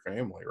even with your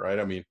family, right?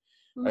 I mean,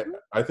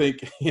 I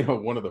think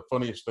one of the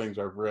funniest things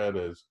I've read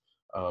is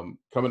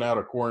coming out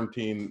of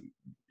quarantine,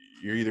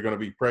 you're either going to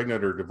be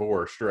pregnant or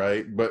divorced,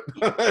 right? But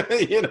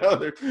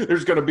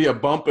there's going to be a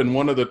bump in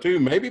one of the two,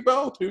 maybe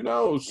both. Who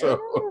knows? So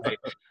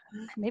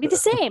maybe the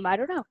same. I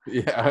don't know.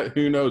 Yeah,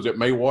 who knows? It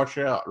may wash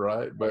out,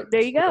 right? But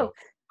there you go.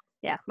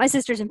 Yeah, my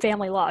sister's in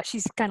family law.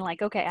 She's kind of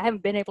like, okay, I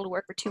haven't been able to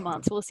work for 2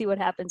 months. We'll see what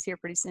happens here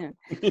pretty soon.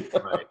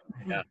 Right.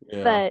 Yeah.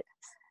 But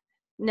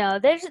no,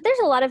 there's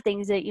a lot of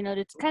things that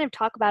to kind of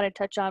talk about and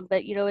touch on.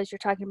 But as you're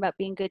talking about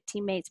being good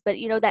teammates, but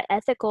that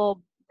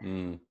ethical.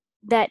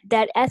 That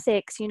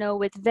ethics,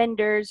 with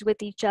vendors,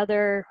 with each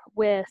other,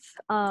 with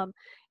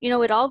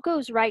it all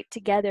goes right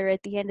together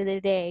at the end of the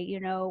day.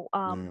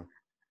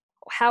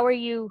 How are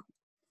you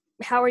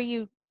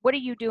what are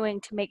you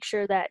doing to make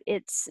sure that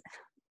it's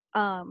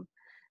on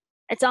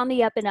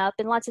the up and up?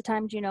 And lots of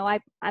times,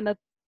 I'm a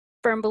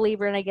firm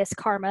believer in, I guess,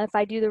 karma. If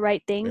I do the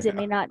right things, it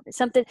may not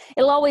something,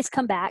 it'll always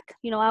come back.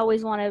 I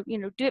always want to,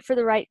 do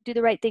the right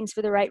things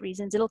for the right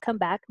reasons. It'll come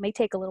back. It may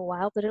take a little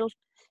while, but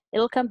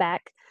it'll come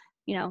back,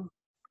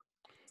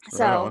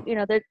 So,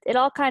 it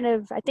all kind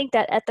of, I think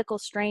that ethical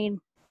strain,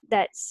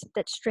 that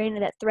strain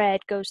of that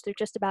thread goes through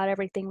just about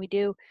everything we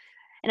do.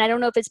 And I don't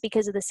know if it's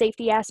because of the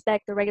safety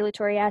aspect, the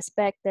regulatory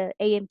aspect, the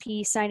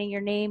A&P signing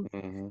your name,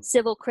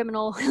 civil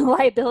criminal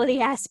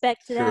liability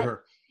aspect to that.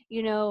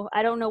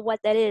 I don't know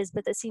what that is,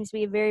 but that seems to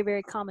be a very,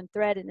 very common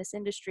thread in this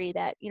industry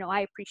that,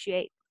 I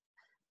appreciate,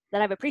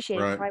 that I've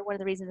appreciated. Right. Probably one of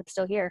the reasons I'm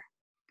still here.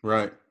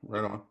 Right.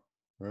 Right on.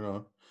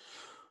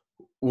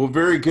 Well,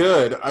 very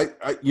good. I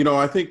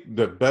think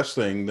the best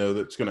thing though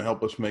that's going to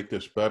help us make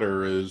this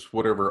better is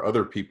whatever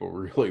other people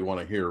really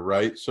want to hear,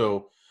 right?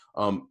 So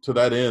to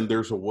that end,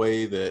 there's a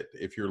way that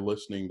if you're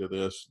listening to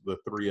this, the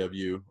three of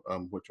you,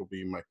 which will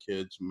be my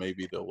kids,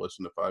 maybe they'll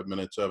listen to 5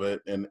 minutes of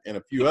it, and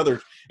a few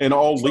others, and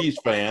all Lee's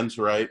fans,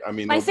 right? I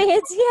mean, my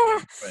fans, yeah.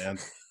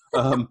 Fans.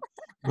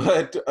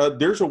 But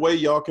there's a way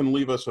y'all can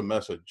leave us a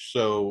message.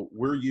 So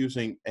we're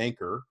using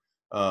Anchor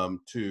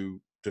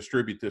to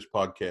distribute this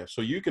podcast.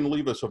 So you can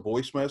leave us a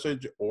voice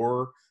message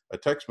or a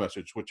text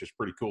message, which is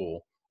pretty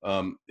cool.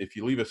 If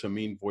you leave us a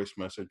mean voice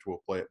message,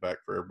 we'll play it back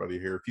for everybody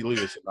here. If you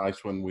leave us a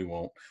nice one, we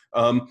won't.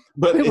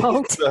 But we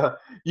won't.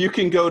 You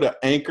can go to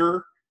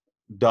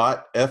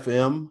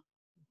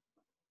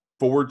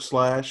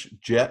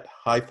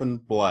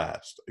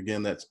anchor.fm/jet-blast.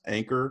 Again, that's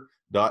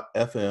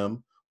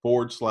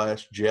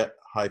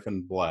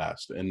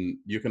anchor.fm/jet-blast. And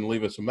you can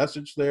leave us a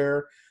message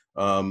there.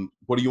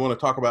 What do you want to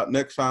talk about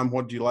next time?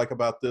 What do you like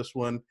about this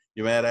one?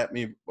 You mad at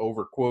me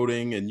over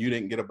quoting and you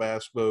didn't get a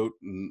bass boat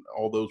and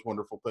all those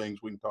wonderful things?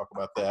 We can talk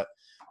about that.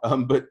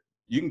 But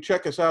you can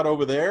check us out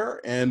over there,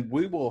 and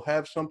we will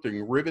have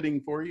something riveting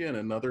for you in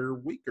another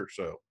week or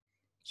so.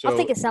 I'll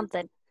think of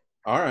something.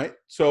 All right.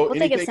 So we'll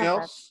anything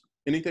else?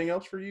 Anything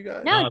else for you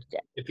guys? No.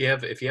 If you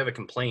have a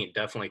complaint,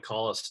 definitely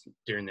call us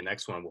during the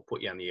next one. We'll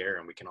put you on the air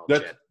and we can all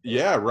chat.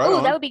 Yeah, right.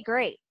 Oh, that would be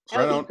great.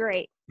 That would be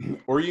great.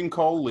 Or you can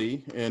call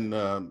Lee, and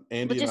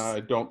Andy and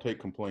I don't take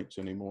complaints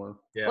anymore.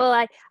 Yeah.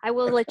 Well, I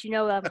will let you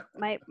know.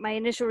 My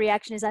initial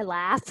reaction is I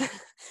laugh.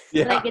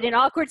 When I get in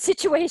awkward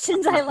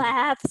situations, I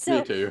laugh. So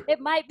Me too. It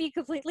might be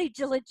completely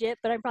legit,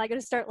 but I'm probably going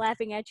to start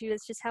laughing at you.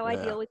 That's just how I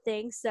deal with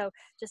things. So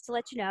just to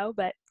let you know.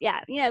 But yeah,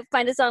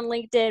 find us on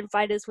LinkedIn.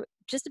 Find us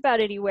just about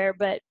anywhere.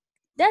 But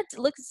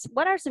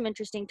what are some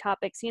interesting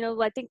topics?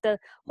 I think the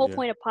whole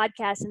point of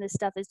podcasts and this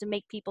stuff is to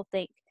make people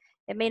think.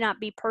 It may not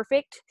be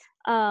perfect,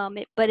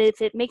 but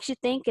if it makes you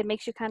think, it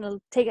makes you kind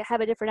of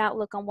have a different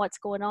outlook on what's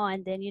going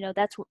on, then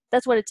that's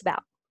what it's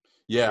about.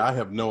 Yeah, I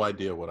have no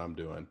idea what I'm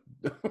doing.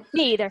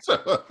 Me either.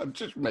 So I'm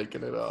just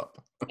making it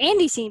up.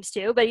 Andy seems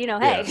to, but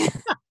hey,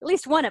 at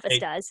least one of us Hey,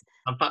 does.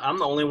 I'm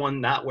the only one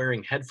not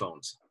wearing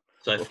headphones,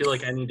 so I feel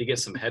like I need to get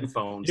some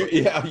headphones.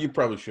 Yeah, you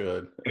probably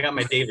should. I got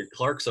my David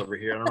Clarks over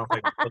here. I don't know if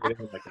I can put it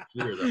in my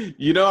computer though.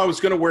 I was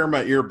going to wear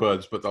my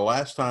earbuds, but the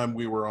last time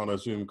we were on a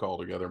Zoom call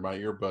together, my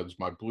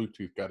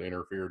Bluetooth got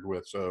interfered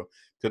with. So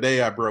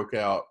today I broke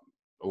out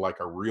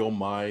like a real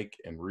mic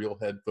and real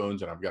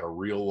headphones, and I've got a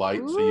real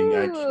light so you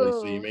can actually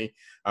see Ooh. me.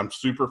 I'm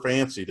super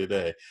fancy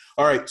today.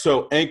 All right,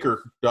 so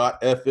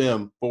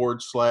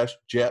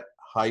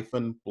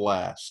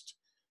anchor.fm/jet-blast.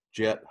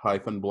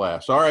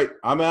 Jet-blast. All right,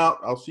 I'm out.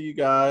 I'll see you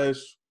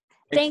guys.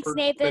 Thanks, for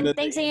Nathan. spending the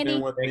Thanks, evening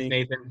Andy. with Thanks, me.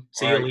 Nathan.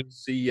 See All you, right, Lee.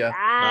 see ya.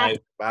 Bye.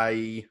 Bye.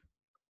 Bye.